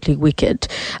desperately wicked.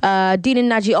 Dinin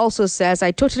Naji also says,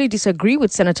 I totally disagree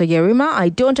with Senator Yerima. I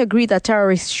don't agree that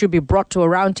terrorists should be brought to a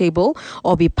round table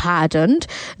or be pardoned.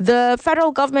 The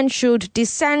federal government should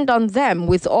descend on them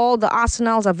with all the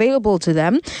arsenals available to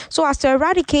them so as to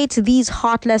eradicate these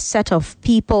heartless set of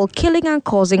people killing and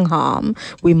causing harm.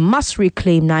 We must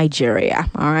reclaim Nigeria.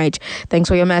 All right. Thanks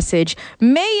for your message.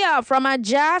 Mayor from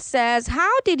Aja says,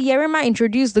 how did Yerima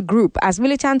introduce the group as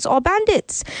militants or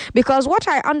bandits? Because what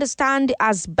I understand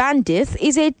as bandits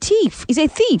is a thief,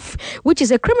 which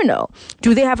is a criminal.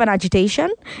 Do they have an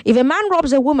agitation? If a man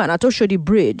robs a woman at Oshodi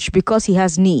Bridge because he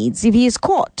has needs, if he is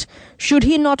caught, should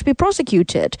he not be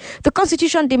prosecuted? The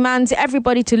Constitution demands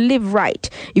everybody to live right.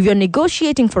 If you're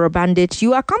negotiating for a bandit,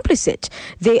 you are complicit.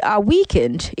 They are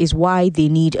weakened, is why they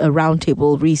need a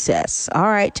roundtable recess. All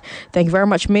right. Thank you very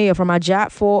much, Mayor from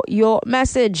Ajat, for your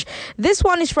message. This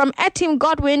one is from Etim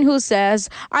Godwin, who says,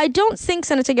 I don't think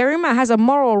Senator Yerima has a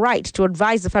moral right to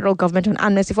advise the federal government on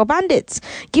amnesty for bandits.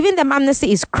 Giving them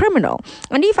amnesty is criminal.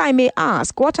 And if I may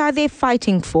ask, what are they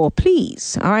fighting for,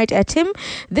 please? All right, Etim.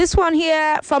 This one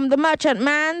here from the Merchant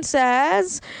Man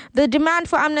says, the demand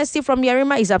for amnesty from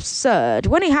Yerima is absurd.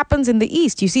 When it happens in the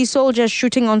East, you see soldiers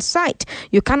shooting on sight.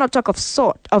 You cannot talk of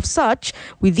such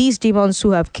with these demons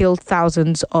who have killed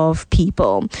thousands of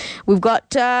people. We've got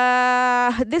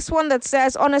this one that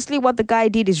says, honestly, what the guy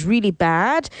did is really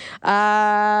bad.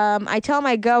 I tell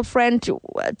my girlfriend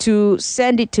to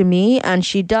send it to me and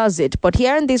she does it. But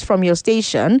hearing this from your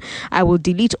station, I will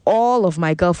delete all of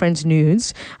my girlfriend's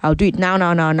nudes. I'll do it now, and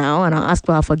I'll ask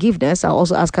for her forgiveness. I'll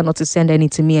also ask her not to send any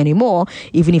to me anymore,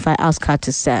 even if I ask her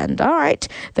to send. All right.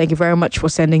 Thank you very much for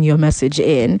sending your message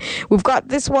in. We've got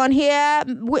this one here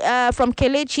from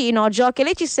Kelechi in Ojo.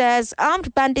 Kelechi says,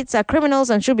 armed bandits are criminals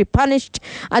and should be punished.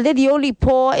 Are they the only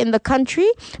poor in the country?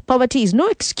 Poverty is no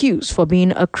excuse for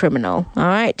being a criminal. All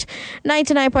right.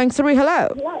 99.3, hello.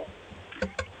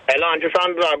 Hello, Auntie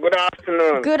Sandra. Good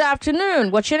afternoon. Good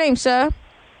afternoon. What's your name, sir?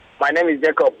 My name is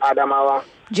Jacob Adamawa.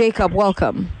 Jacob,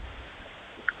 welcome.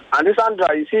 Auntie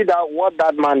Sandra, you see that what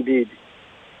that man did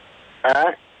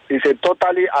is a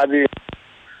totally, I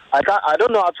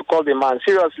don't know how to call the man,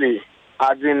 seriously.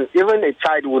 As in, even a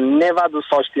child will never do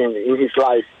such thing in his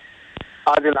life.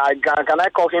 As in, can I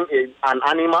call him an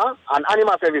animal? An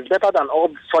animal is better than all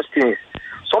such things.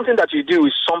 Something that you do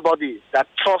with somebody that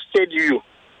trusted you.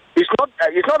 It's not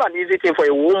an easy thing for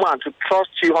a woman to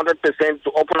trust you 100%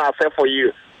 to open herself for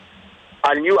you.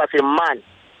 And you as a man,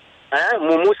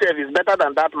 Mumu self is better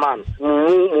than that man.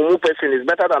 Mumu person is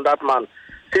better than that man.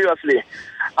 Seriously.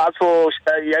 As for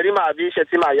Yerima,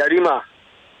 Yerima,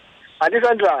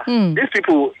 and these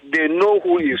people, they know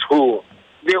who is who.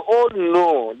 They all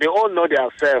know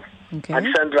themselves. Okay.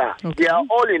 Alexandra, they are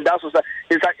all in that society.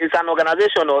 It's an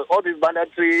organization, all these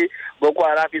banditry, Boko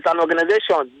Haram, it's an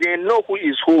organization. They know who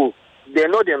is who. They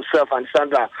know themselves,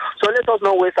 Alexandra. So let us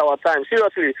not waste our time.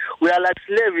 Seriously, we are like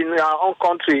slaves in our own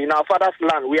country, in our father's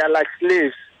land. We are like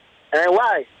slaves. And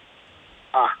why?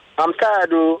 I'm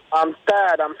tired, I'm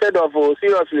fed up,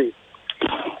 seriously.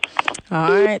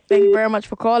 All right. Thank you very much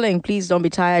for calling. Please don't be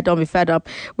tired. Don't be fed up.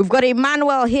 We've got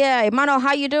Emmanuel here. Emmanuel,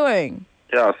 how you doing?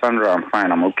 Yeah, Sandra, I'm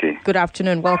fine. I'm okay. Good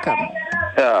afternoon. Welcome.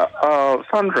 Yeah,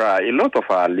 Sandra, a lot of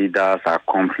our leaders are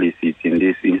complicit in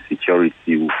this insecurity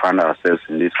we find ourselves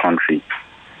in this country.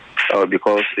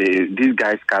 Because these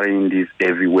guys carrying these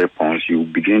heavy weapons, you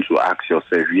begin to ask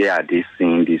yourself, where are they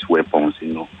seeing these weapons,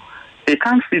 They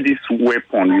can't see this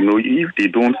weapon, if they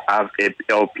don't have a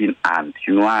helping hand,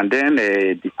 and then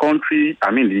the country,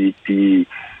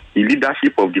 the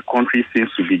leadership of the country seems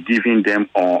to be giving them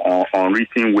on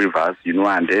written waivers,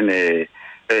 and then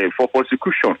for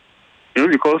prosecution.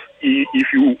 Because if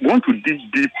you want to dig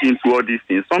deep into all these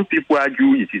things, some people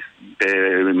argue it is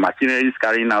machineries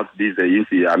carrying out these,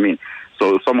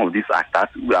 so some of these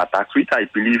attacks, which I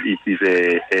believe it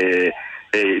is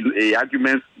a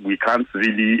argument we can't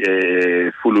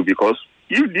really follow, because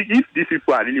if these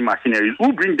people are really machineries,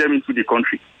 who bring them into the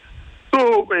country?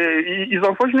 So it's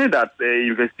unfortunate that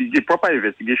proper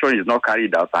investigation is not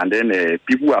carried out, and then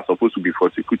people who are supposed to be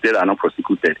prosecuted are not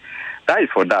prosecuted. That is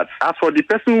for that. As for the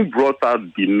person who brought out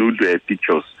the nude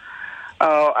pictures,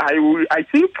 I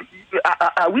think,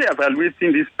 are we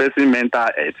evaluating this person's mental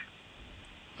health?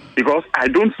 Because I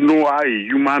don't know how a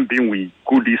human being will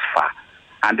go this far.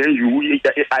 And then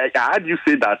I heard you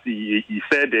say that he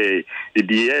said the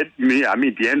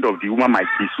end of the woman might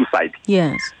be suicide.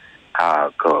 Yes.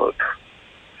 Oh, God.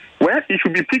 Well, he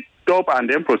should be picked up and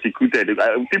then prosecuted.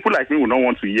 People like me would not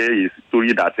want to hear his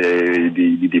story that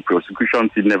the prosecution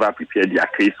team never prepared their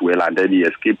case well and then he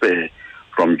escaped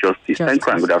from justice. Thank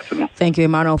you and good afternoon. Thank you,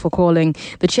 Emmanuel, for calling.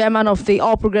 The chairman of the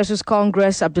All Progressives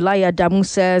Congress, Abdullahi Adamu,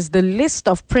 says the list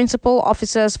of principal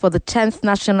officers for the 10th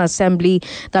National Assembly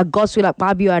that Godswill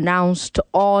Akpabio announced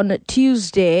on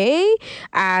Tuesday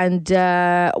and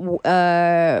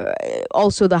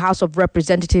also the House of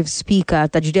Representatives Speaker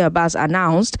Tajuddin Abbas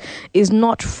announced is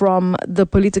not from the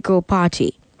political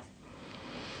party.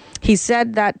 He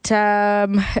said that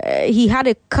he had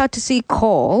a courtesy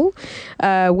call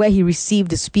where he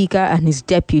received the speaker and his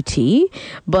deputy,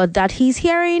 but that he's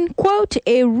hearing, quote,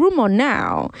 a rumor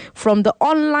now from the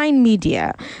online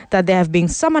media that there have been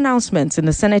some announcements in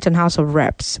the Senate and House of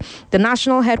Reps. The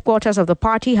national headquarters of the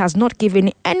party has not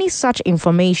given any such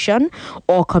information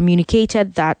or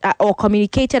communicated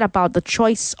about the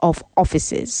choice of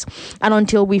offices. And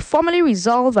until we formally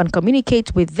resolve and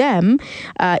communicate with them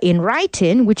in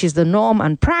writing, which is the norm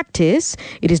and practice,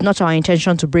 it is not our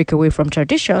intention to break away from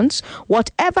traditions.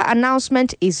 Whatever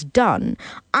announcement is done,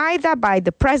 either by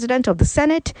the President of the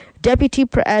Senate, Deputy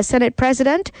Senate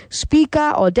President,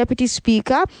 Speaker or Deputy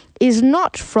Speaker, is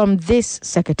not from this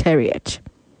Secretariat.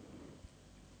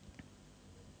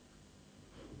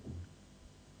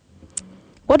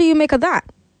 What do you make of that?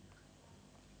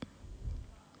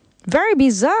 Very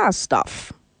bizarre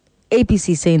stuff.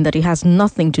 APC saying that it has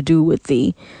nothing to do with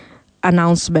the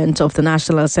announcement of the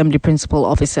National Assembly principal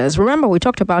officers. Remember, we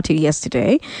talked about it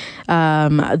yesterday,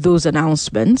 those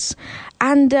announcements.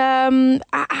 And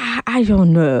I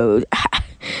don't know.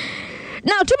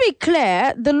 Now, to be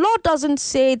clear, the law doesn't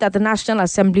say that the National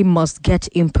Assembly must get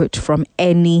input from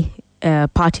any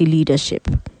party leadership.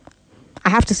 I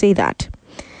have to say that.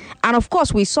 And of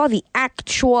course, we saw the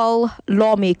actual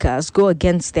lawmakers go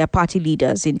against their party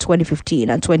leaders in 2015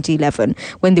 and 2011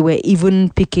 when they were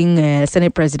even picking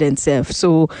Senate presidents.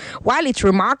 So while it's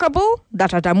remarkable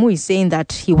that Adamu is saying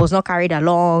that he was not carried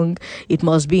along, it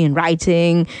must be in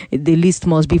writing, the list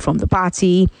must be from the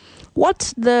party.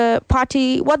 What the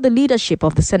leadership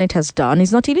of the Senate has done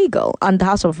is not illegal, and the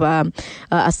House of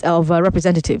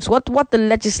Representatives. What the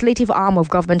legislative arm of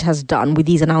government has done with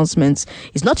these announcements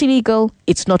is not illegal.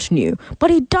 It's not new,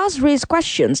 but it does raise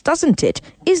questions, doesn't it?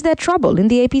 Is there trouble in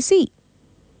the APC?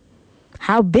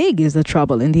 How big is the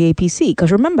trouble in the APC? Because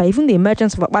remember, even the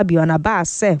emergence of Akpabio and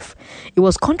Abbas, it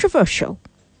was controversial.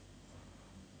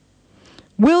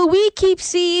 Will we keep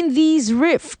seeing these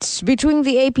rifts between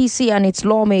the APC and its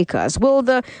lawmakers? Will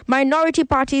the minority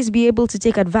parties be able to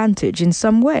take advantage in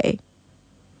some way?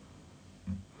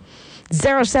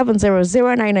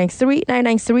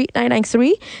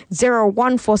 0700-993-993-993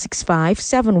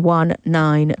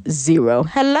 01465-7190.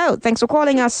 Hello, thanks for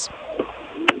calling us.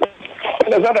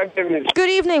 Good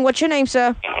evening. What's your name,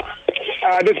 sir?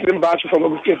 This is Mbachu from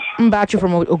Ogun State. Mbachu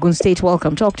from Ogun State.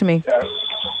 Welcome. Talk to me.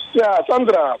 Yeah,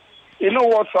 Sandra. You know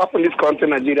what's happened in this country,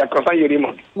 Nigeria, concerning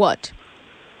Yerima? What?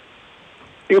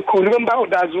 You could remember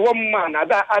there's one man,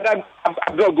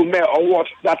 Akpabio or what,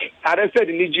 that arrested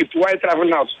in Egypt while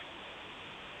traveling out.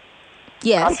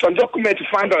 Yes. And some documents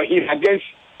found on him against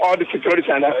all the security.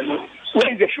 And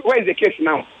where is the case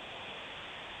now?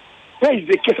 Where is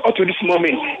the case up to this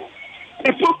moment?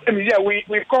 The problem is here, we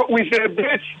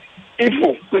celebrate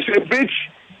evil. We celebrate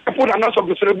people that are not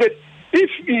supposed to celebrate.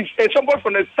 If somebody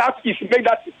from the south is make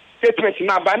that statement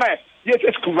now, by now,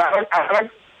 yes, could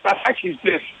attack his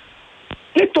place.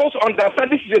 Let us understand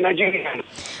this is a Nigerian.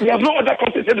 We have no other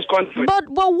country in this country. But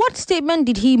what statement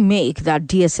did he make that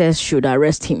DSS should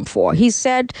arrest him for? He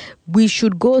said we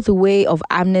should go the way of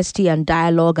amnesty and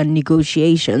dialogue and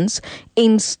negotiations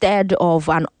instead of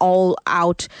an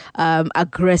all-out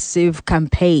aggressive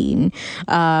campaign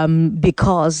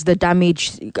because the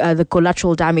damage, the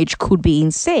collateral damage could be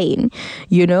insane.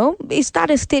 You know, is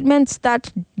that a statement that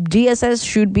DSS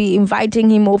should be inviting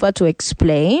him over to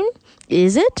explain?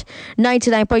 Is it?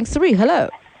 99.3, hello.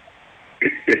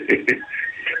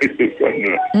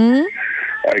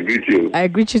 I greet you. I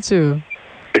greet you too.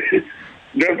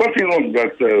 There's nothing wrong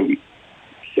that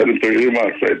Senator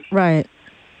Yerima said. Right.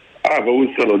 I've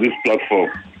always said on this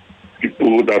platform,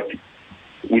 people that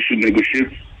we should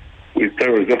negotiate with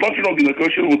terrorists. There's nothing wrong in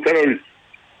negotiating with terrorists.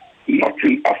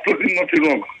 Nothing, absolutely nothing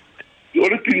wrong. The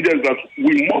only thing there is that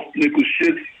we must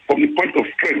negotiate from the point of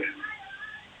strength.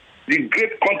 The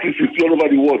great countries you see all over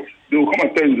the world, they will come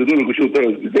and tell you they don't negotiate with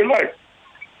terrorists. It's a lie.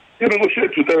 They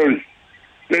negotiate with terrorists.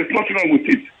 There's nothing wrong with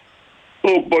it. So,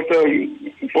 but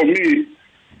for me,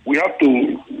 we have to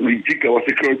rejig our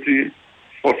security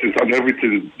forces and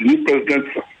everything. The new president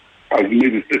has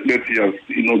made a statement. He has,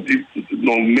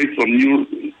 made some new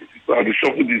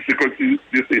reshuffle the security.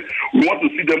 We want to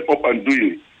see them up and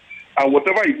doing. And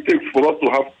whatever it takes for us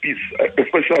to have peace,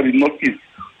 especially in Northeast,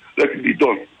 let it be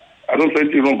done. I don't see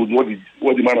anything wrong with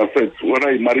what the man has said.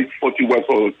 Whether he married 40 wives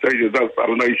or 10 years, that's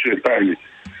another issue entirely.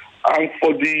 And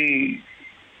for the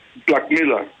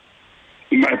blackmailer,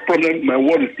 my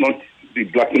word is not the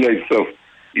blackmailer itself.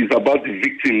 It's about the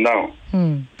victim now.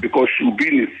 Because she'll be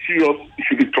in a serious,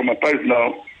 she'll be traumatized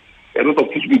now. A lot of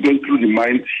things will be going through the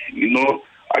mind.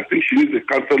 I think she needs a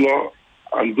counselor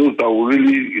and those that will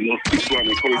really, speak to her and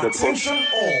encourage her.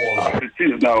 As it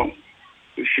is now,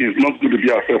 she is not going to be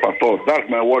herself at all. That's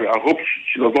my worry. I hope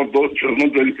she does not do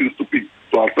anything stupid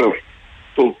to herself.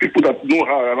 So people that know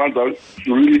her around her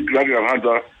should really drag her around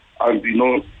her and,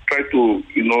 try to,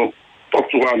 talk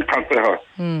to her and counsel her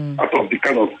out of the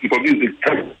kind of, because this is the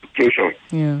kind of situation.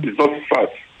 Yeah. It's not sad.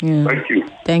 Yeah. Thank you.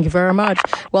 Thank you very much.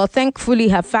 Well, thankfully,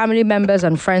 her family members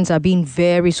and friends are being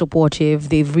very supportive.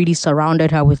 They've really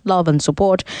surrounded her with love and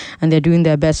support, and they're doing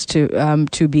their best to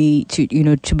be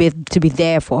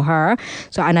there for her.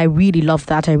 So, and I really love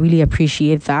that. I really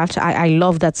appreciate that. I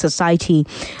love that society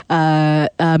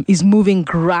is moving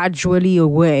gradually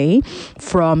away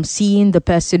from seeing the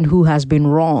person who has been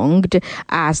wronged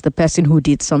as the person who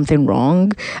did something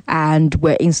wrong, and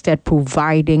we're instead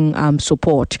providing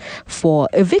support for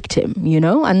a victim,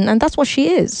 and that's what she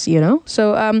is,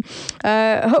 So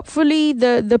hopefully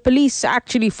the police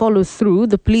actually follow through.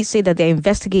 The police say that they're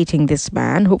investigating this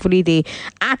man. Hopefully they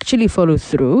actually follow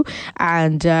through,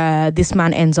 and this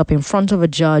man ends up in front of a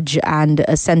judge and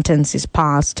a sentence is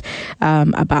passed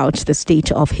about the state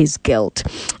of his guilt.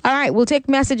 All right, we'll take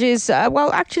messages.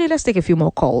 Let's take a few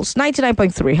more calls.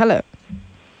 99.3, hello.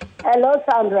 Hello,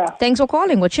 Sandra. Thanks for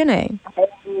calling. What's your name?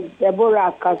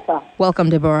 Deborah Kasa. Welcome,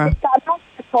 Deborah.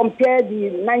 Compare the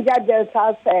Niger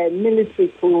Delta's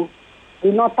military to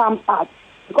the northern part.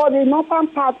 Because the northern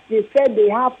part, they said they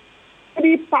have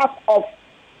 3 parts of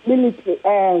military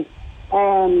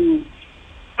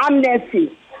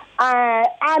amnesty.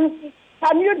 And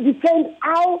can you defend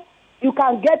how you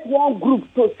can get one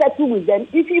group to settle with them?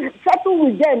 If you settle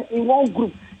with them in one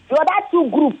group, the other 2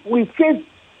 groups will face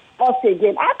us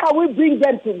again. How can we bring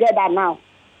them together now?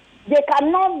 They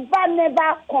can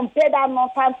never compare that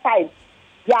northern side,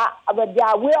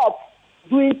 their way of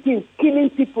doing things, killing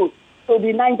people, to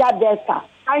the Niger Delta.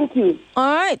 Thank you.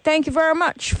 All right. Thank you very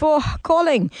much for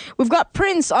calling. We've got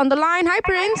Prince on the line. Hi,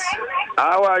 Prince.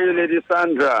 How are you, Lady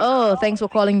Sandra? Oh, thanks for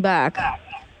calling back. How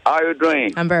are you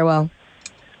doing? I'm very well.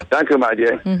 Thank you, my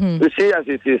dear. You see, as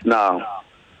it is now,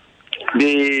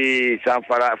 the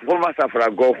former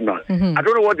Zamfara governor, I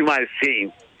don't know what the man is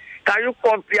saying. Can you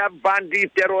compare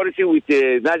bandit terrorism with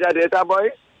Niger Delta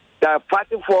boys? They are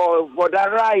fighting for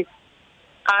their rights.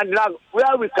 And now,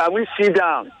 where can we sit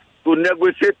down to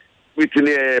negotiate with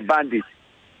the bandits?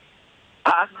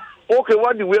 Okay,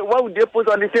 what would they put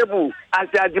on the table as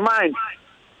their demand?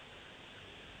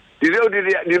 You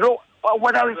know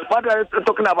what are we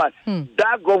talking about?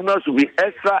 That governor should be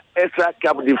extra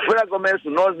careful. The federal government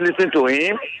should not listen to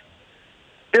him.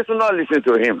 They should not listen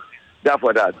to him.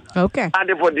 Therefore, that. Okay.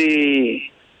 And for the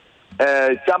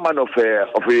chairman of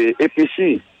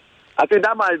APC, I think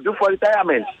that man is due for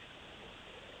retirement.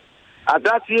 At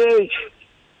that age,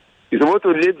 he's supposed to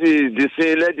leave the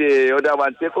scene, let the other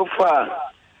one take over.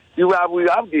 We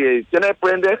have the Senate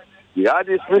president, we have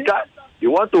the speaker.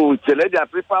 You want to select their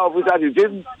paper officers, you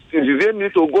didn't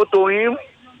need to go to him.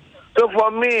 So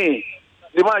for me,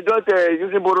 the man just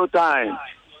using borrowed time.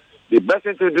 The best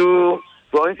thing to do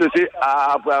for him to say,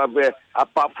 I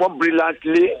performed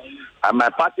brilliantly, and my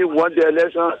party won the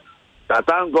election. I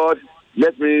thank God.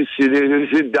 Let me sit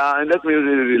down, let me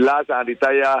relax and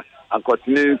retire and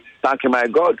continue thanking my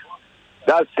God.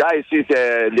 That's how I see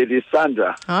it, Lady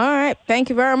Sandra. All right. Thank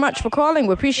you very much for calling.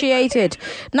 We appreciate it.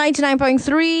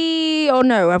 99.3. Oh,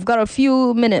 no. I've got a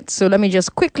few minutes. So let me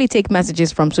just quickly take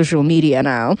messages from social media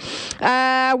now.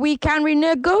 We can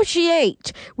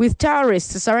renegotiate with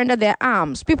terrorists to surrender their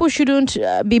arms. People shouldn't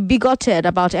be bigoted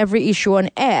about every issue on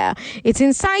air. It's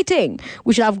inciting.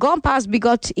 We should have gone past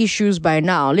bigot issues by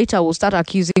now. Later, we'll start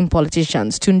accusing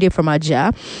politicians. Tunde from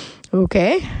Aja.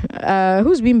 Okay.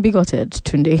 Who's been bigoted,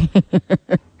 Tunde?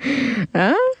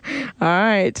 Huh? All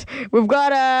right. We've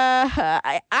got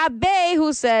Abe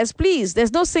who says, please,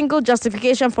 there's no single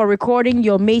justification for recording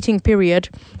your mating period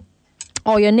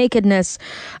or your nakedness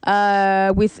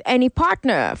with any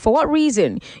partner. For what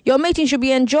reason? Your mating should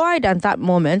be enjoyed at that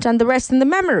moment and the rest in the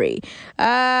memory.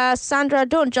 Sandra,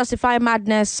 don't justify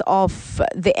madness of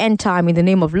the end time in the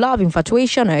name of love,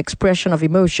 infatuation, or expression of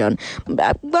emotion.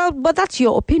 Well, but that's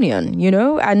your opinion,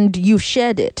 and you've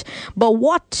shared it. But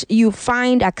what you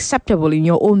find acceptable in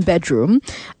your own bedroom,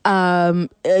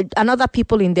 another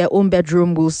people in their own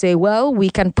bedroom will say, well, we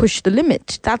can push the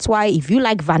limit. That's why if you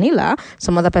like vanilla,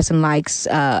 some other person likes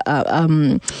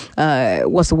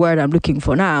what's the word I'm looking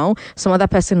for now? Some other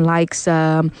person likes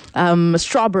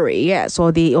strawberry, yes,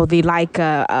 or they like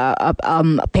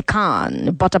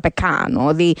pecan, butter pecan,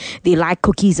 or they like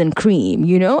cookies and cream.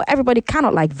 Everybody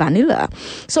cannot like vanilla.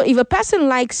 So if a person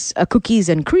likes cookies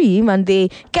and cream and they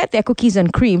get their cookies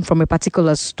and cream from a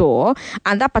particular store,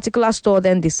 and that particular store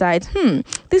then decides,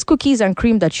 these cookies and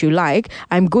cream that you like,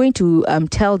 I'm going to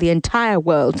tell the entire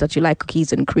world that you like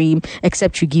cookies and cream,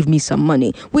 except you give me some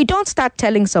money. We don't start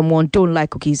telling someone don't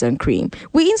like cookies and cream.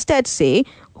 We instead say,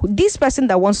 this person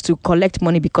that wants to collect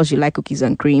money because you like cookies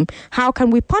and cream, how can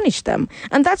we punish them?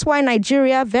 And that's why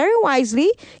Nigeria very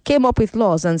wisely came up with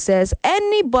laws and says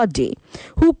anybody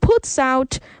who puts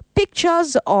out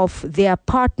pictures of their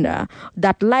partner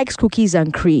that likes cookies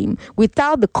and cream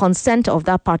without the consent of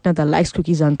that partner that likes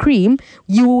cookies and cream,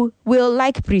 you will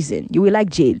like prison. You will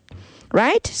like jail.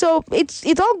 Right? So it's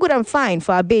all good and fine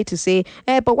for Abe to say,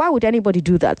 but why would anybody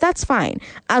do that? That's fine.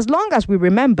 As long as we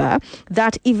remember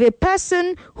that if a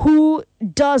person who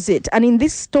does it, and in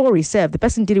this story, the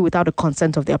person did it without the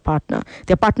consent of their partner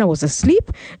was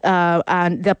asleep,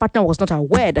 and their partner was not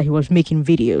aware that he was making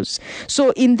videos.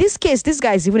 So in this case, this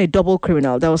guy is even a double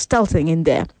criminal. There was stealthing in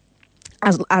there.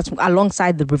 As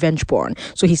alongside the revenge porn.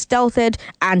 So he stealthed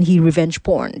and he revenge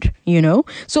porned,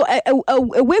 So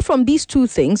away from these two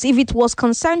things, if it was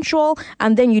consensual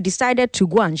and then you decided to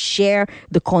go and share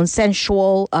the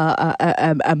consensual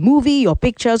a movie or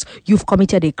pictures, you've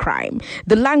committed a crime.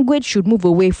 The language should move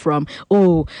away from,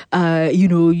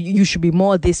 you should be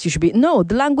more this, you should be... No,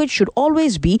 the language should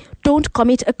always be, don't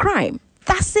commit a crime.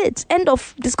 That's it. End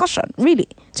of discussion, really,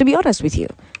 to be honest with you.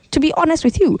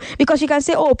 Because you can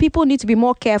say, people need to be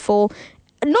more careful.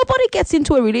 Nobody gets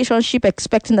into a relationship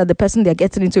expecting that the person they're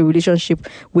getting into a relationship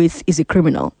with is a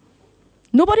criminal.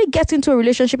 Nobody gets into a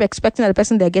relationship expecting that the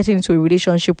person they're getting into a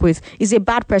relationship with is a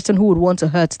bad person who would want to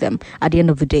hurt them at the end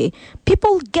of the day.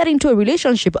 People get into a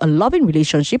relationship, a loving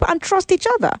relationship, and trust each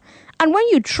other. And when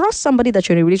you trust somebody that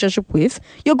you're in a relationship with,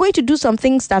 you're going to do some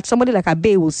things that somebody like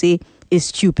Abe will say is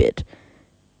stupid.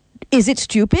 Is it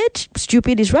stupid?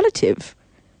 Stupid is relative.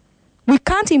 We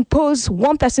can't impose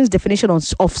one person's definition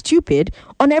of stupid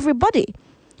on everybody.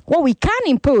 What we can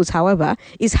impose, however,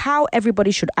 is how everybody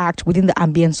should act within the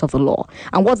ambience of the law.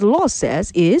 And what the law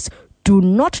says is, do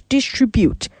not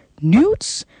distribute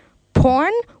nudes,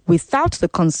 porn, without the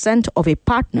consent of a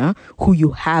partner who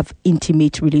you have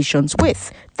intimate relations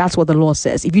with. That's what the law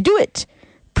says. If you do it,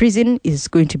 prison is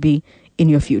going to be in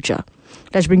your future.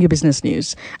 Let's bring you business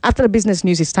news. After the business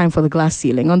news, it's time for the glass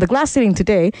ceiling. On the glass ceiling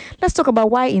today, let's talk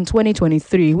about why in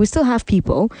 2023, we still have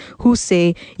people who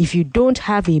say, if you don't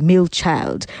have a male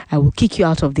child, I will kick you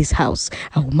out of this house.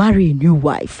 I will marry a new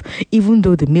wife. Even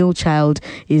though the male child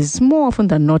is more often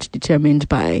than not determined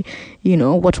by,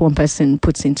 what one person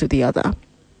puts into the other.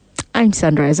 I'm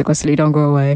Sandra Ezekwesili. Don't go away.